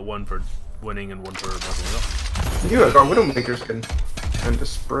 I got 1 for winning and 1 for messing up. You got a Widowmaker skin. And a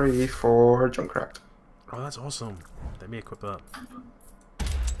spray for Junkrat. Oh, that's awesome. Let me equip that.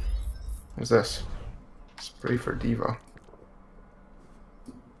 What's this? Spray for Diva.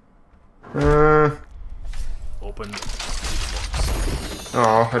 Open.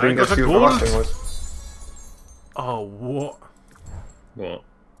 Oh, I didn't get to see what the last thing was. Oh, what? What?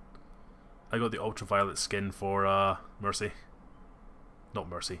 I got the ultraviolet skin for Mercy. Not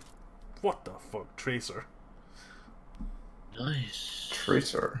Mercy. What the fuck? Tracer. Nice.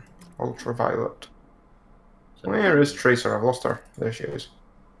 Tracer. Ultraviolet. Where is Tracer? I've lost her. There she is.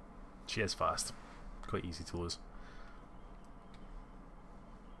 She is fast. Quite easy to lose.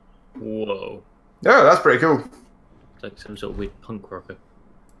 Whoa. Yeah, that's pretty cool. It's like some sort of weird punk rocker.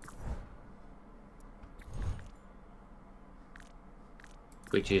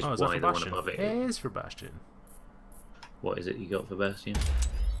 Which is why the one above it. It is for Bastion. What is it you got for Bastion?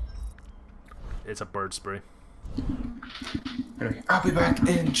 It's a bird spray. Anyway, I'll be back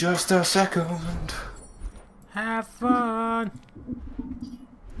in just a second. Have fun!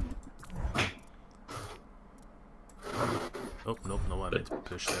 Oh, nope, no, I meant to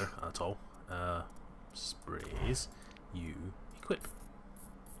push there at all. Sprays. You equip.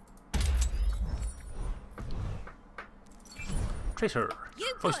 Tracer.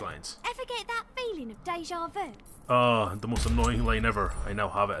 Voice lines. Ever get that feeling of deja vu? The most annoying line ever. I now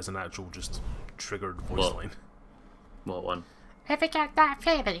have it as an actual just triggered voice line. What one? Ever get that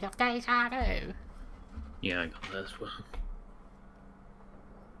feeling of deja vu? Yeah, I got that as well.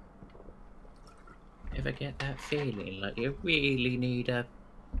 Ever get that feeling like you really need a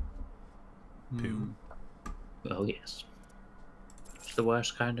poo? Oh yes. It's the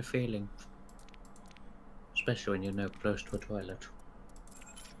worst kind of feeling. Especially when you're no close to a toilet.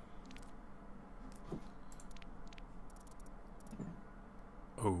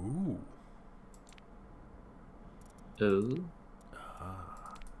 Oh. Ooh.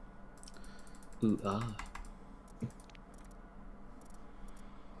 Ah. Ooh ah.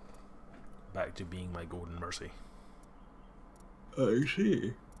 Back to being my golden mercy. I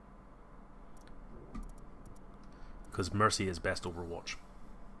see. Because Mercy is best Overwatch.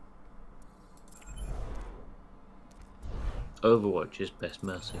 Overwatch is best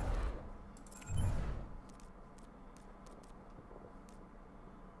Mercy.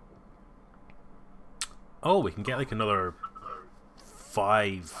 Oh, we can get like another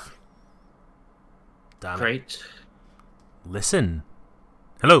 5. Damn Great. it. Listen.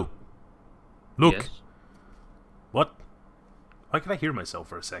 Hello. Look. Yes. What? Why could I hear myself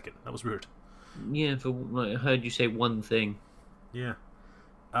for a second? That was weird. Yeah, I heard you say one thing. Yeah.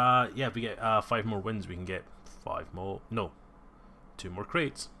 Yeah, if we get 5 more wins, we can get 5 more. No. 2 more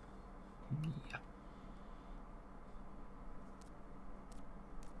crates. Yeah.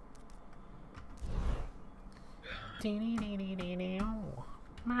 I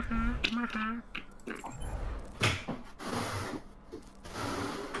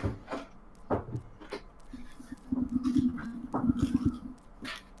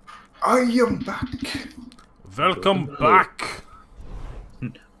am back. Welcome back.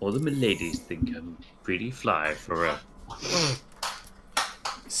 All the miladies think I'm pretty fly for a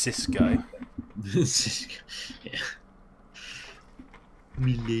cis guy. Yeah.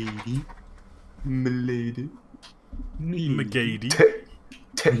 Milady. Milady. McGady.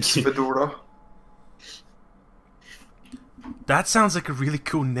 Tips Fedora. That sounds like a really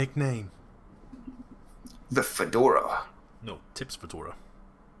cool nickname. The Fedora. No, Tips Fedora.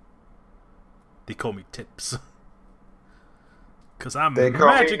 They call me Tips. Because I'm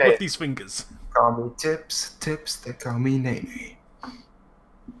magic with these fingers. Call me Tips, they call me Name.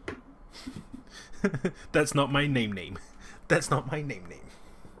 That's not my name. That's not my name.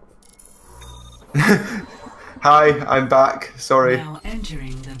 Hi, I'm back. Sorry. Now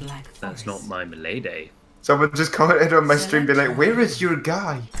entering the black forest. That's not my milady. Someone just commented on my stream being like, where is your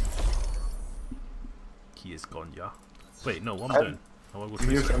guy? He is gone, yeah. Wait, no, what am I doing? I want to go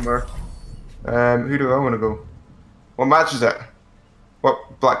Here Tracer. somewhere. Who do I want to go? What match is it?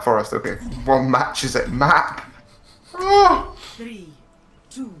 What? Black Forest, okay. What match is it? Map! Oh! 3,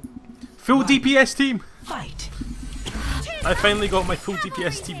 2, Full DPS team! fight. I finally got my full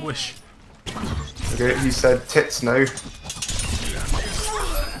DPS team wish. Okay, he said tits now.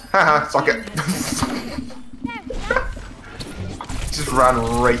 Haha, suck it. Just ran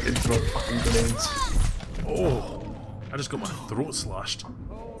right into my fucking grenades. Oh, I just got my throat slashed.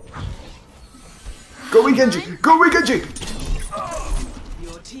 Go away, Genji! Go away, Genji!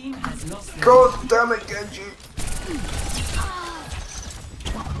 Your team has lost the God damn it, Genji!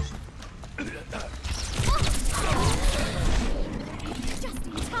 Just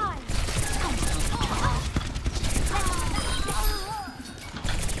in time.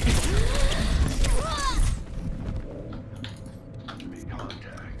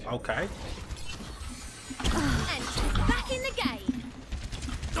 Okay. And back in the game.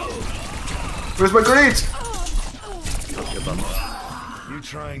 Where's my grenades? You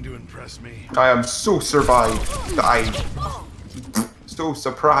trying to impress me? I am so survived that I'm so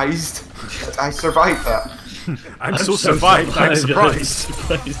surprised that I survived that. I'm so survived. I'm surprised.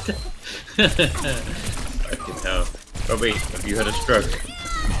 Fucking hell. Robbie, have you had a stroke?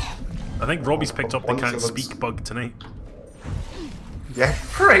 I think Robbie's picked up the can't speak bug tonight. Yeah,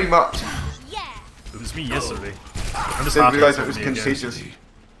 pretty much. Yeah. It was me yesterday. I'm just Didn't happy realise it's it was me again. contagious.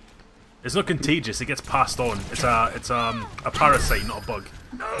 It's not contagious. It gets passed on. It's a parasite, not a bug.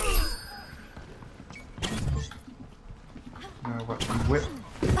 Now watch me whip.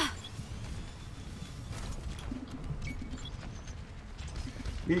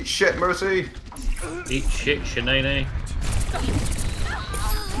 Eat shit, Mercy. Eat shit, Shanae.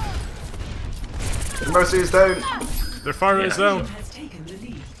 Mercy is down. Their fire is down. Has taken the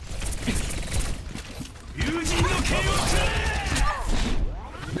lead.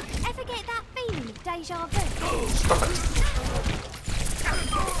 Ever get that feeling of deja vu? Stop it.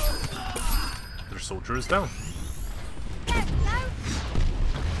 Their soldier is down. There we go.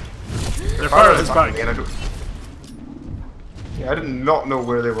 Their fire is back. Again, I did not know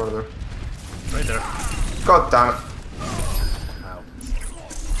where they were there. Right there. God damn it. Ow.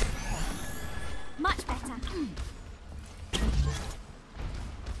 Much better.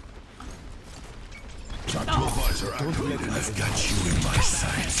 Visor activated. I've got you in my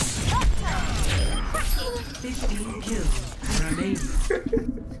sights. 15 kills remaining.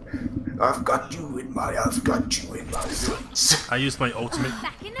 I've got you in my sights. I used my ultimate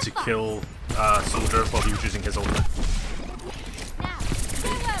Back in the to box. kill soldier while he was using his ultimate. Now,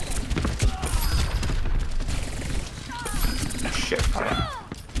 where were we? Shit.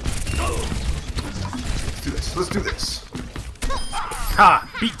 Let's do this. Ha!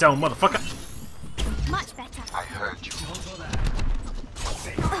 Beat down, motherfucker! Much better. I heard you.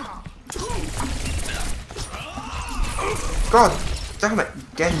 God damn it,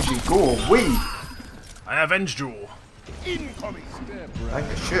 Genji, go away! I avenged you! Like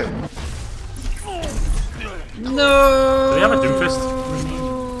I should. No! Do they have a Doomfist?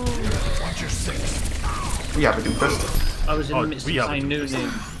 Watch your six. We have a Doomfist. I was in Oh, the midst we of have high a nooning.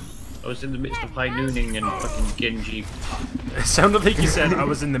 I was in the midst of high nooning and fucking Genji. It sounded like you said I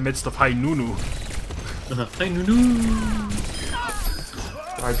was in the midst of High Nunu. High noonoo!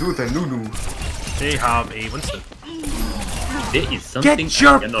 I do the nunu. They have a Winston. There is something Get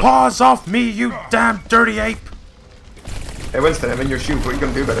your I cannot- paws off me, you damn dirty ape! Hey Winston, I'm in your shoe. What are you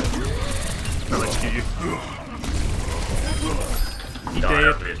gonna do about it? I'll execute you. He Die, dead.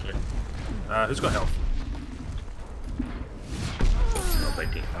 obviously. Who's got health?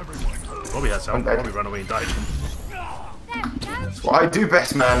 Nobody. Robbie has health. I'm dead. Robbie ran away and died. There we go. That's what I do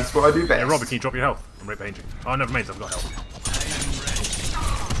best, man. That's what I do best. Hey, Robbie, can you drop your health? I'm right behind you. Oh, never mind, I've got health.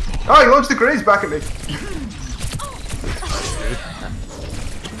 Oh, he launched the grenades back at me.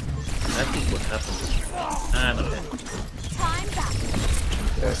 That is what happened. And I'm dead. Time's up.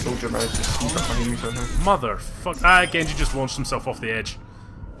 Yeah, soldier managed to sneak up behind me somehow. Motherfuck. Ah, Genji just launched himself off the edge.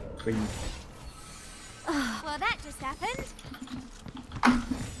 Clean. Well, that just happened.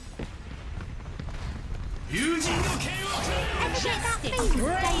 Ever get that feeling of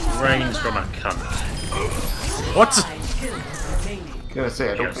deja vu? Rains from a cunt. What? 5 kills remaining. Gonna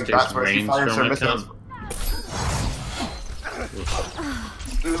say, I don't Justice think that's where she reigns fires from her a missiles.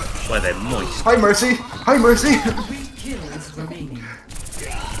 Why they're moist. Hi, Mercy. Hi, Mercy. 3 kills remaining.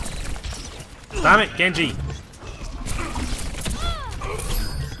 Damn it, Genji.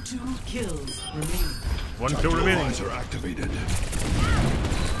 2 kills remaining. 1 kill remaining. Visor activated.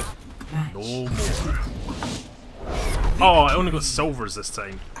 Match. No more. Oh, I only got silvers this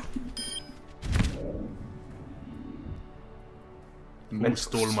time. Who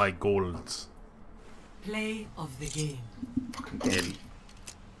stole my golds? Play of the game. In.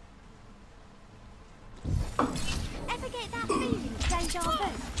 Ever get that feeling of deja vu?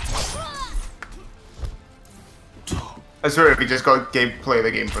 I swear if we just got play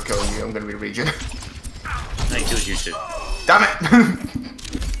the game for killing you, I'm gonna be raging. I killed you too. Damn it!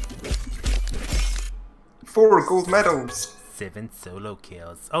 4 gold medals. 7 solo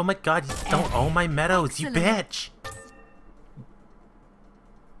kills. Oh my god, you stole all my medals, you bitch!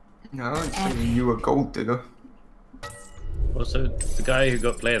 No, I'm saying you a gold digger. Also, the guy who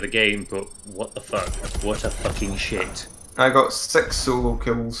got player of the game, but what the fuck? What a fucking shit. I got 6 solo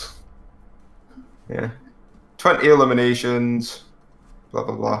kills. Yeah. 20 eliminations. Blah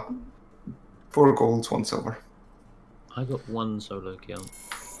blah blah. 4 golds, 1 silver. I got 1 solo kill.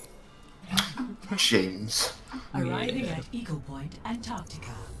 James. Arriving at Eagle Point,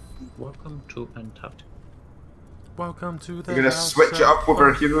 Antarctica. Welcome to Antarctica. Welcome to the. We're gonna switch it up with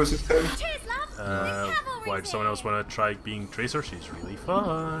our heroes this time. Cheers, love. Why does someone else want to try being Tracer? She's really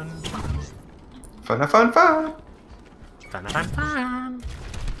fun. Fun, fun, fun. Fun, fun, fun.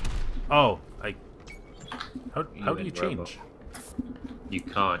 Oh, how do you change? Robot. You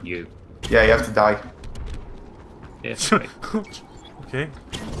can't, you. Yeah, you have to die. Yeah, right. Okay.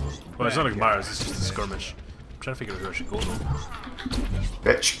 Well, it's not like Mars, it's just a skirmish. I'm trying to figure out who I should go though.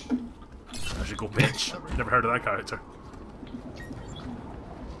 Bitch. I should go bitch. Never heard of that character.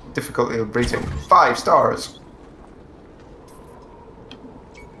 Difficulty of rating 5 stars.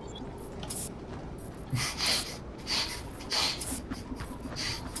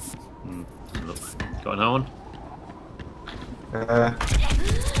 Look, got another one?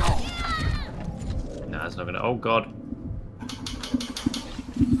 Nah, it's not gonna. Oh god.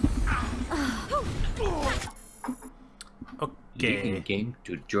 Okay. Leaving a game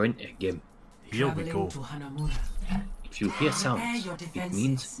to join a game. Here we go. To Hanamura. If you hear sounds, Prepare your it defenses.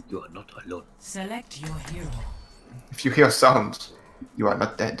 means you are not alone. Select your hero. If you hear sounds, you are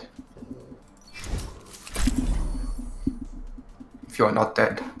not dead. If you are not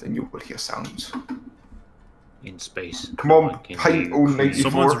dead, then you will hear sounds. In space. Come on, I can Pint hear you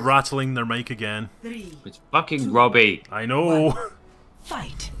 094. Someone's rattling their mic again. 3. It's fucking Robbie. I know.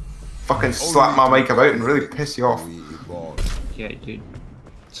 Fight. Fucking slap my mic about and really piss you off. Yeah, dude.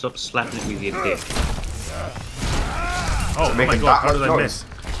 Stop slapping it with your dick. Oh my making god, that how did much I noise. miss?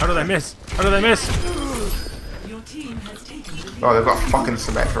 How did I miss? How did I miss? Your team has taken the lead. Oh, they've got fucking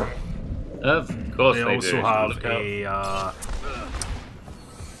Symmetra. Of course They they also do. have Look out.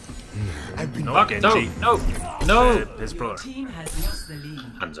 no, Fuck, Genji. no, no! His Your brother. team has lost the lead.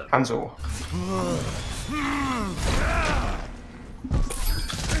 Hands up. Hanzo.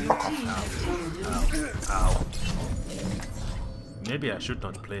 Your team has taken the lead. Ow. Maybe I should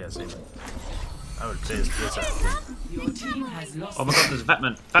not play as him. I would play as Blizzard. Your team has lost. Oh my god, there's a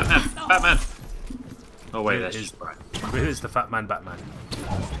Batman! Batman! Batman! Oh wait, that's Is- just Bryan. Where is the fat man Batman?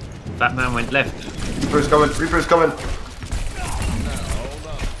 Batman went left. Reaper's coming, Reaper's coming.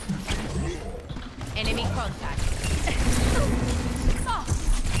 Enemy contact.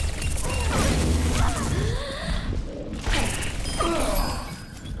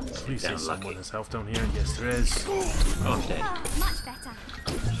 Please say Down someone lucky. has health down here. Yes, there is. Oh, I'm dead. Much better.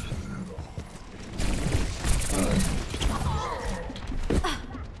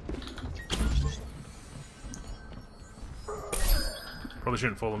 Probably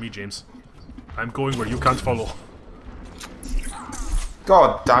shouldn't follow me, James. I'm going where you can't follow.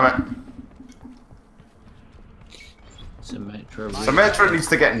 God damn it. Symmetra. Symmetra needs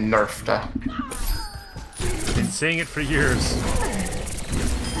to get nerfed. I've been saying it for years.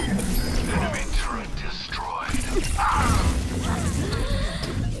 Enemy turret destroyed.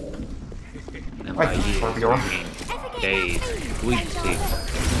 And Right, by years, before we go on. I mean days, weeks even.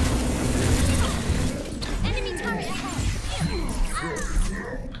 Enemy turret ahead.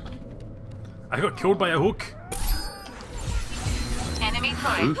 I got killed by a hook. Enemy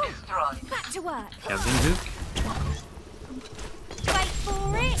Hook? destroyed. Back to work. Captain Hook? Wait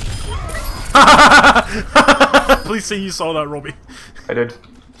for it. Please say you saw that, Robbie. I did.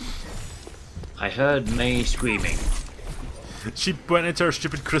 I heard May screaming. She went into her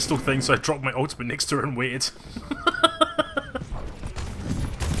stupid crystal thing, so I dropped my ultimate next to her and waited.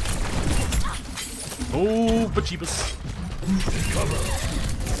 Oh, bejeebus.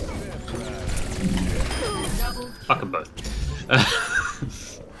 Fuck 'em both.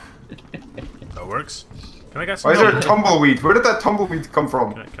 That works. Can I get some Why is there a help? tumbleweed? Where did that tumbleweed come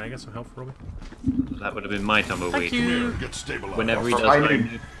from? Can I get some help, Robbie? That would have been my tumbleweed. Thank you. Get stabilized. Whenever he For does what I mining.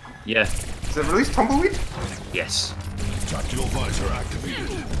 do. Yeah, Is it released tumbleweed? yes. Tactical visor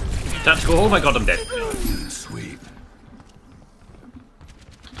activated. Tactical, oh my god, I'm dead. Sweep.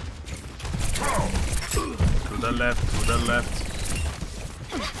 To the left, to the left.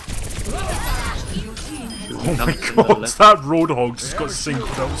 Oh my god, that Roadhog just got singled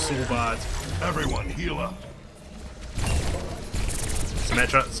out so bad. Everyone heal up.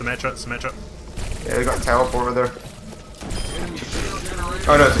 Symmetra, Symmetra, Symmetra. Yeah, they got a teleporter there.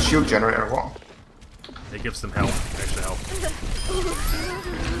 Oh no, it's a shield generator. What? It gives them health, extra health.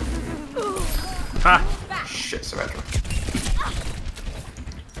 Ha! Shit, Symmetra.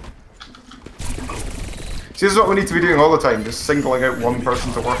 See, this is what we need to be doing all the time, just singling out one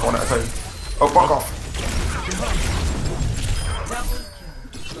person to work on at a time. Oh, fuck off.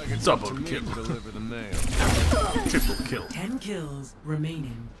 Double kill. Deliver the mail. Triple kill. 10 kills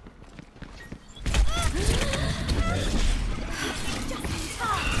remaining.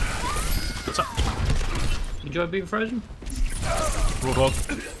 What's up? You enjoy being frozen? Roadhog.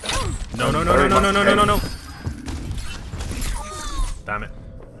 No. Damn it.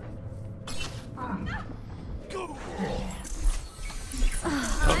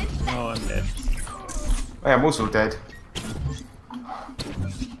 Oh, I'm dead. I am also dead.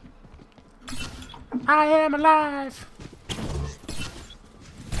 I am alive.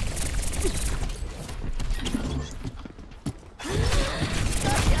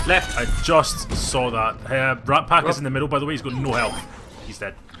 Left. I just saw that. Rat Pack is in the middle, by the way. He's got no health. He's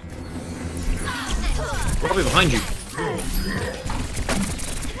dead. Robbie behind you.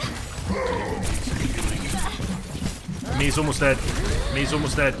 May's almost dead. May's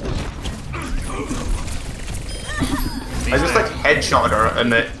almost dead. I just like headshot her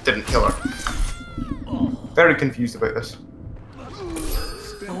and it didn't kill her. Very confused about this.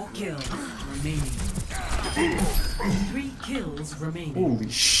 4 kills remaining. 3 kills remaining. Holy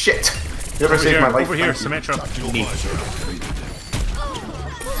shit! You ever saved my life? Over here, Symmetra.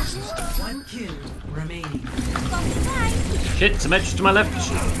 1 kill remaining. Shit, Symmetra's to my left.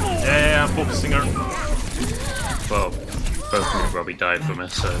 Yeah, I'm focusing her. Well, both me and Robbie died from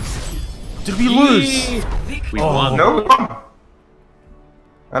us, so... Did we lose? We won. No!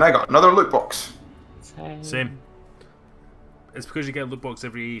 And I got another loot box. Same. It's because you get a loot box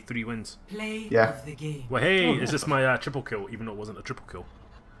every 3 wins. Play Yeah. of the game. Well, hey, is this my triple kill? Even though it wasn't a triple kill.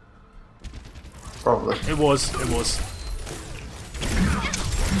 Probably. It was. It was.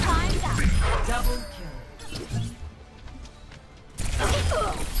 Double kill.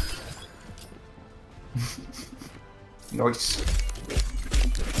 Nice.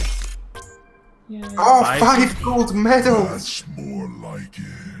 Oh, 5 gold medals! That's more like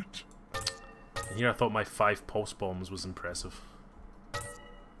it. And here I thought my 5 pulse bombs was impressive.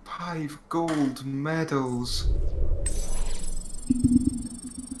 5 gold medals.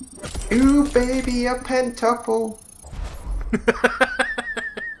 Ooh, baby, a pentuple.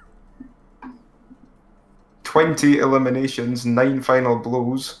 20 eliminations, 9 final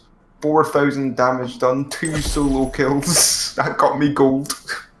blows, 4,000 damage done, 2 solo kills. That got me gold.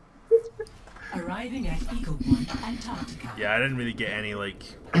 Arriving at Eagle Point, Antarctica. Yeah, I didn't really get any like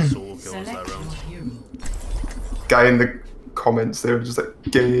solo kills Select that round. your hero. Guy in the comments there was just like,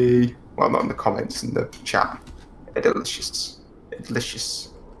 gay. Well, not in the comments, in the chat. Delicious. Delicious.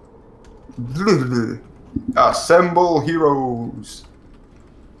 Assemble heroes.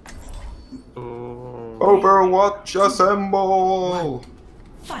 Overwatch, assemble!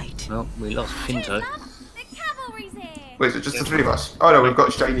 Fight. Well, we lost Pinto. The cavalry's here. Wait, is it just the 3 of us? Oh no, we've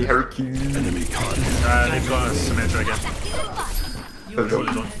got Shiny Hercule. Enemy contact. They've got a Symmetra again.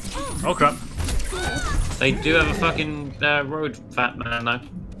 Oh crap. They do have a fucking road fat man though.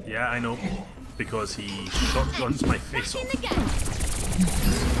 Yeah, I know. Because he shotguns my face off.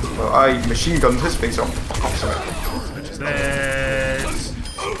 Well, I machine gunned his face off. Symmetra's dead.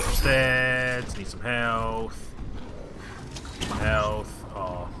 Symmetra's dead. Need some health. Health.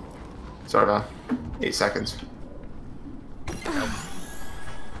 Oh. Sorry, man. 8 seconds. There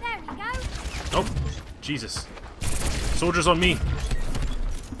we go. Oh, Jesus. Soldiers on me.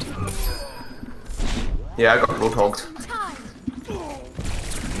 Yeah, I got roadhogged. Time.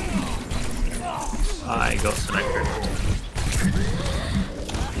 I got Symmetra.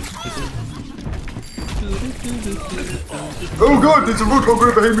 Oh god, there's a roadhog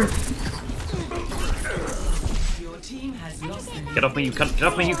right behind me! Your team has lost the Get off me, you cunt! Get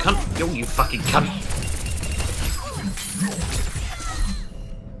off me, you cunt! Yo, you fucking cunt!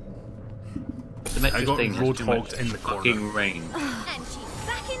 I got thing has too roadhogged much in the corner. fucking range. And she's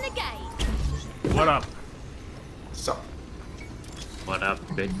back in the game. What up? So, What up,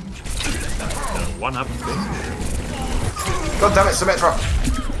 bitch? One up, bitch. god damn it, Symmetra!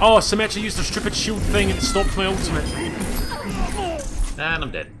 Oh, Symmetra used the stupid shield thing and it stopped my ultimate. And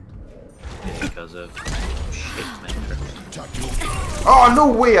I'm dead. Because of shit, Symmetra. Oh, no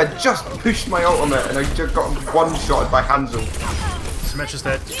way, I just pushed my ultimate and I just got one-shotted by Hanzo. Symmetra's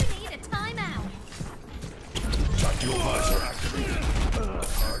dead. You need a timeout. Tactical visor activated.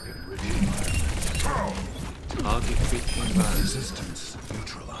 Target revealed. Target treatment. Resistance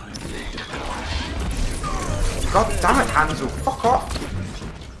neutralized. God damn it, Hanzo, fuck off!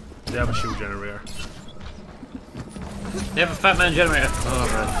 They have a shield generator. They have a fat man generator. Oh,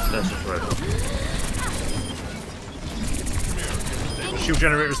 that's just right. Shield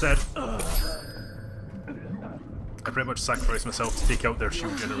generator's dead. I pretty much sacrificed myself to take out their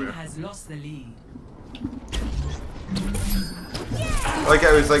shield generator. Has lost the lead. Like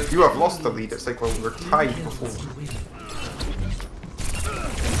I was like, you have lost the lead. It's like, well, we were tied before.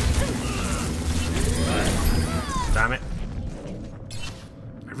 Damn it.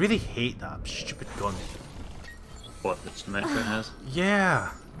 I really hate that stupid gun. What, that Symmetra has?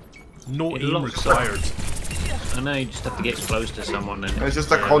 Yeah. No aim required. I know, you just have to get close to someone and... It's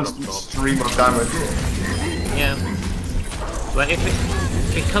just a constant stream of damage. Yeah. But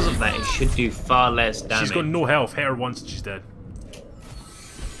because of that, it should do far less damage. She's got no health. Hit her once and she's dead.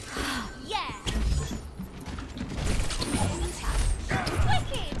 Yeah.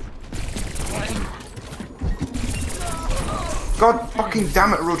 God fucking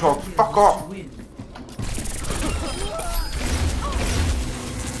damn it, Roadhog. Fuck off. In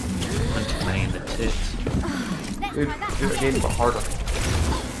the tits. Dude, do it again, but harder.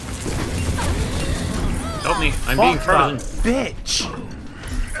 Help me, I'm being frozen. Bitch!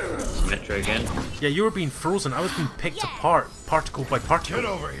 Metro again. Yeah, you were being frozen. I was being picked apart, particle by particle. Get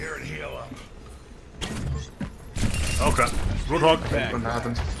over here and heal up. Oh crap. Roadhog. What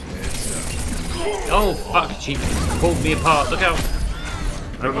happened? Oh fuck, she pulled me apart, look out.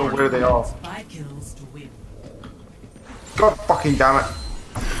 I don't know where they are. 5 kills to win. God fucking damn it.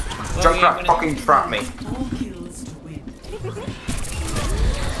 Junkrat fucking trapped me. 4 kills to win.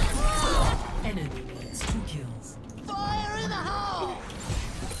 Enemy needs 2 kills. Fire in the hole!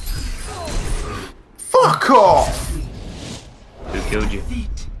 Fuck off! Who killed you?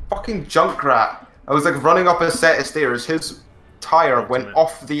 Fucking Junkrat. I was like running up a set of stairs. His tire went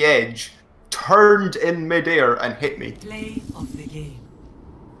off the edge, turned in midair, and hit me. Play of the game.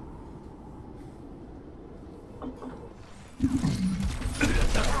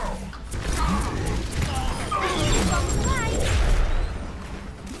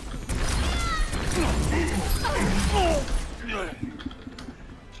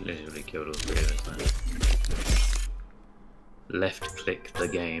 She literally killed all 3 of us now. Left click the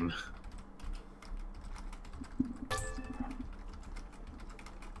game.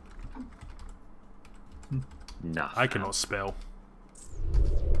 Nothing. I cannot spell.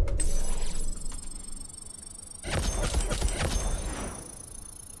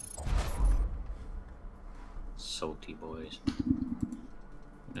 Salty boys.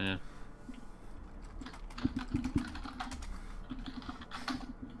 Yeah.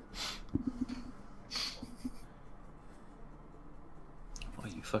 Oh,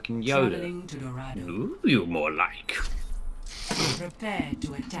 you fucking Yoda. Traveling to Dorado. Ooh, you're more like. Prepare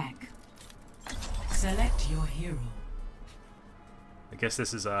to attack. Select your hero. I guess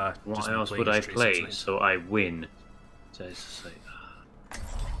this is What just else would I play so I win? So it's just like,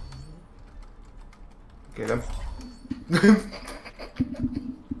 Get him.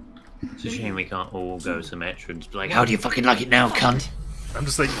 it's a shame we can't all go Symmetra and just be like, how do you fucking like it now, cunt? I'm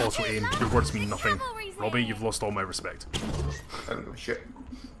just like, also aim. Your words mean nothing. Robbie, you've lost all my respect. I don't give a shit.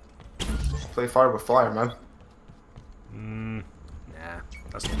 Play fire with fire, man. Nah,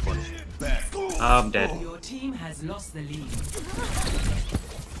 that's not fun. I'm dead. Your team has lost the lead.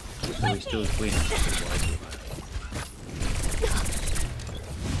 So we still win.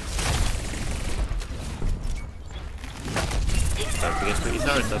 Don't forget to put your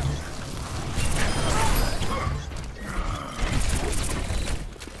turret up.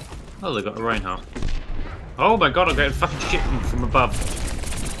 Oh, they got a Reinhardt. Oh my god, I'm getting fucking shit from above.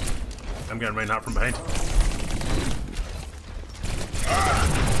 I'm getting Reinhardt from behind.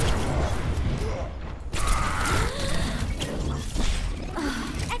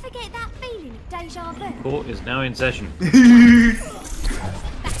 Ever get that feeling of deja vu? Court is now in session.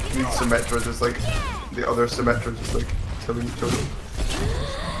 Symmetra just like the other Symmetra just like killing each other.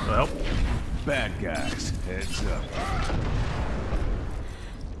 Well, Bad guys, heads up.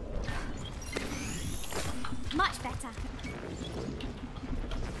 Much better.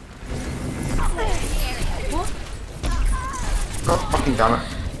 God fucking damn it.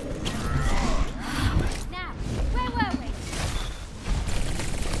 Now, where were we?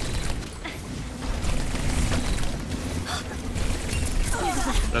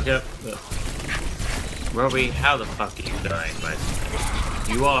 Look out. Look. Robbie, how the fuck are you dying, mate?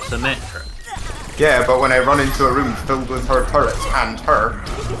 You are Symmetra. Yeah, but when I run into a room filled with her turrets and her,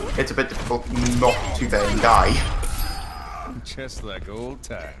 it's a bit difficult not to then die. Just like old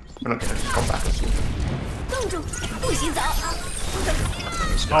times. I'm not gonna just come back and see.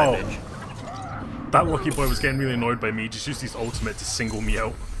 oh, that lucky boy was getting really annoyed by me. Just used his ultimate to single me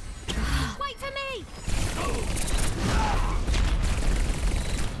out. Wait for me!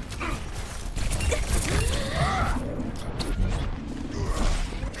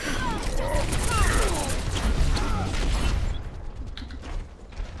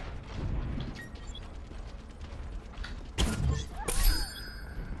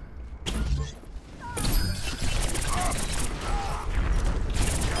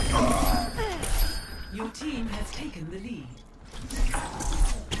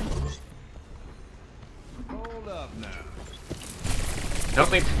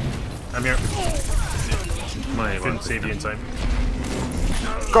 Help me. I'm here. My Couldn't save you in time.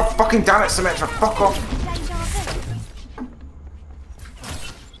 God fucking damn it, Symmetra, fuck off!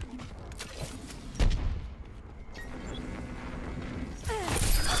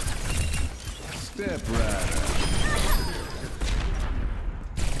 Step right.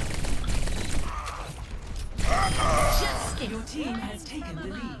 Your team has taken the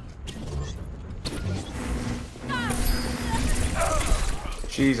lead.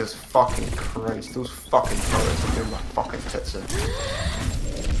 Jesus fucking Christ, those fucking turrets are doing my fucking tits in.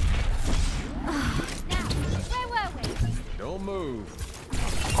 Now, where were we? Don't move.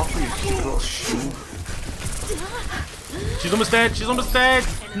 Off with you, little shoe. She's almost dead. She's almost dead.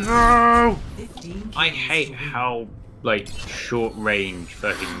 No. I hate how like short range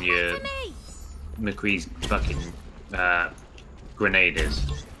fucking McCree's fucking grenade is.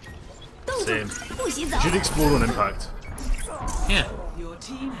 Same. Should explode on impact. Yeah. Your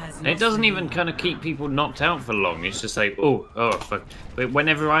team has And it doesn't even kind of keep people knocked out for long. It's just like, oh, fuck. But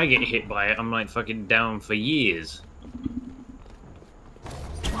whenever I get hit by it, I'm like fucking down for years.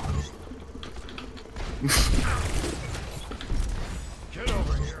 Get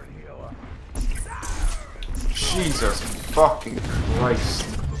over here and heal up. Jesus fucking Christ.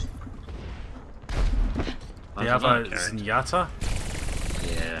 Do you have a Zenyatta?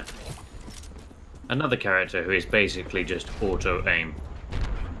 Yeah. Another character who is basically just auto-aim.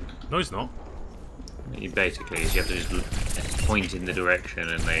 No, he's not. He basically is. You have to just point in the direction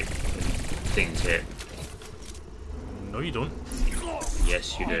and things hit. No, you don't.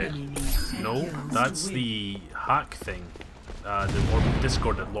 Yes, you do. No, that's the hack thing. The Orb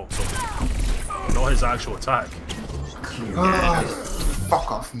Discord that locks on. Not his actual attack. Oh, fuck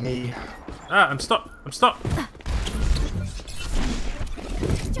off me. Ah, I'm stuck. I'm stuck.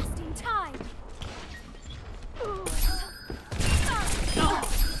 Just in time.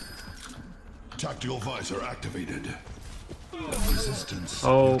 Tactical visor activated. Resistance.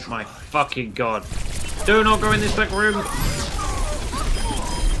 Oh my fucking god. Do not go in this back room!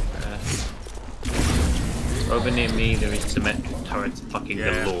 Over near me there is symmetric turrets fucking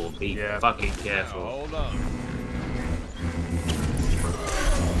galore. Be fucking careful. Hold on.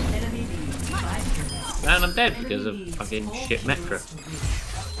 And I'm dead because of fucking shit Metra.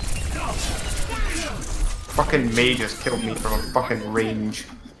 Fucking May just killed me from a fucking range.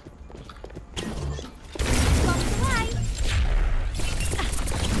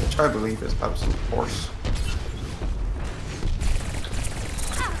 Which I believe is absolute horse.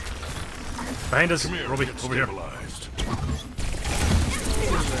 Behind us, Robbie, over here.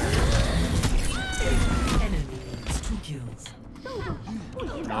 enemies. 2 kills.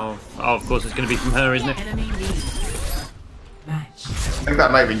 Oh, of course it's going to be from her, isn't it? Enemy lead. Match. I think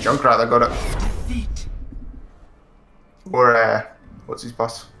that might have been Junkrat that got it. Defeat. Or, what's his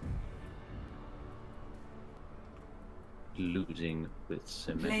boss? Losing with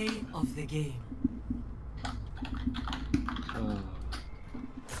symmetry. Play of the game. Oh.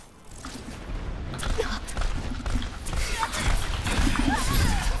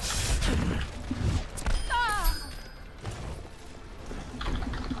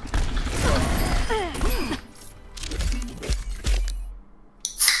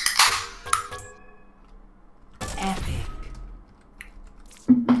 Epic.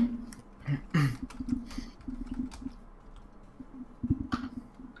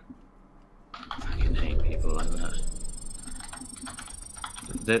 Fucking hate people like that.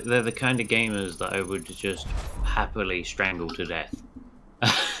 They're the kind of gamers that I would just happily strangle to death.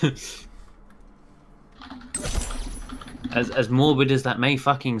 As morbid as that may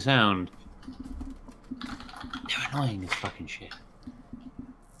fucking sound, they're annoying as fucking shit.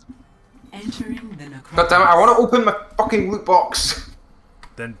 Entering the necropolis. God damn it, I want to open my fucking loot box!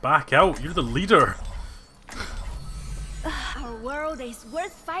 Then back out. You're the leader. Our world is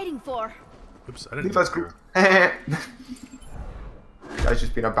worth fighting for. Oops, I didn't. Leave us group. Guy's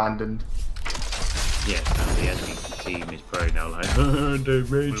just been abandoned. Yeah, the enemy team is probably now like, the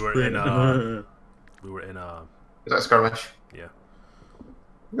rage We were in a. Is that a skirmish? Yeah.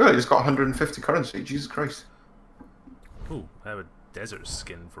 Oh, he just got 150 currency, Jesus Christ. Ooh, I have a desert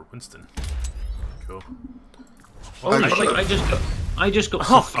skin for Winston. Cool. Oh, I just got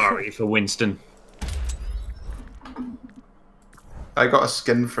Safari for Winston. I got a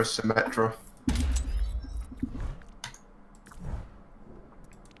skin for Symmetra.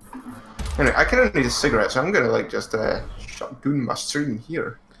 Anyway, I kind of need a cigarette, so I'm gonna like just shotgun my stream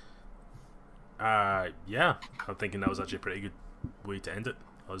here. Yeah, I'm thinking that was actually a pretty good way to end it.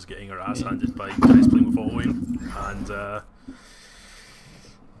 I was getting our ass handed by guys playing with Halloween, and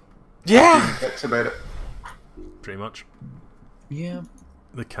yeah, That's about it. Pretty much. Yeah.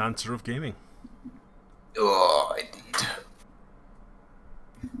 The cancer of gaming. Oh, indeed.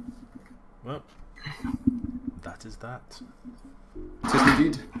 Well, that is that. It is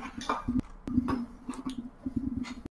indeed.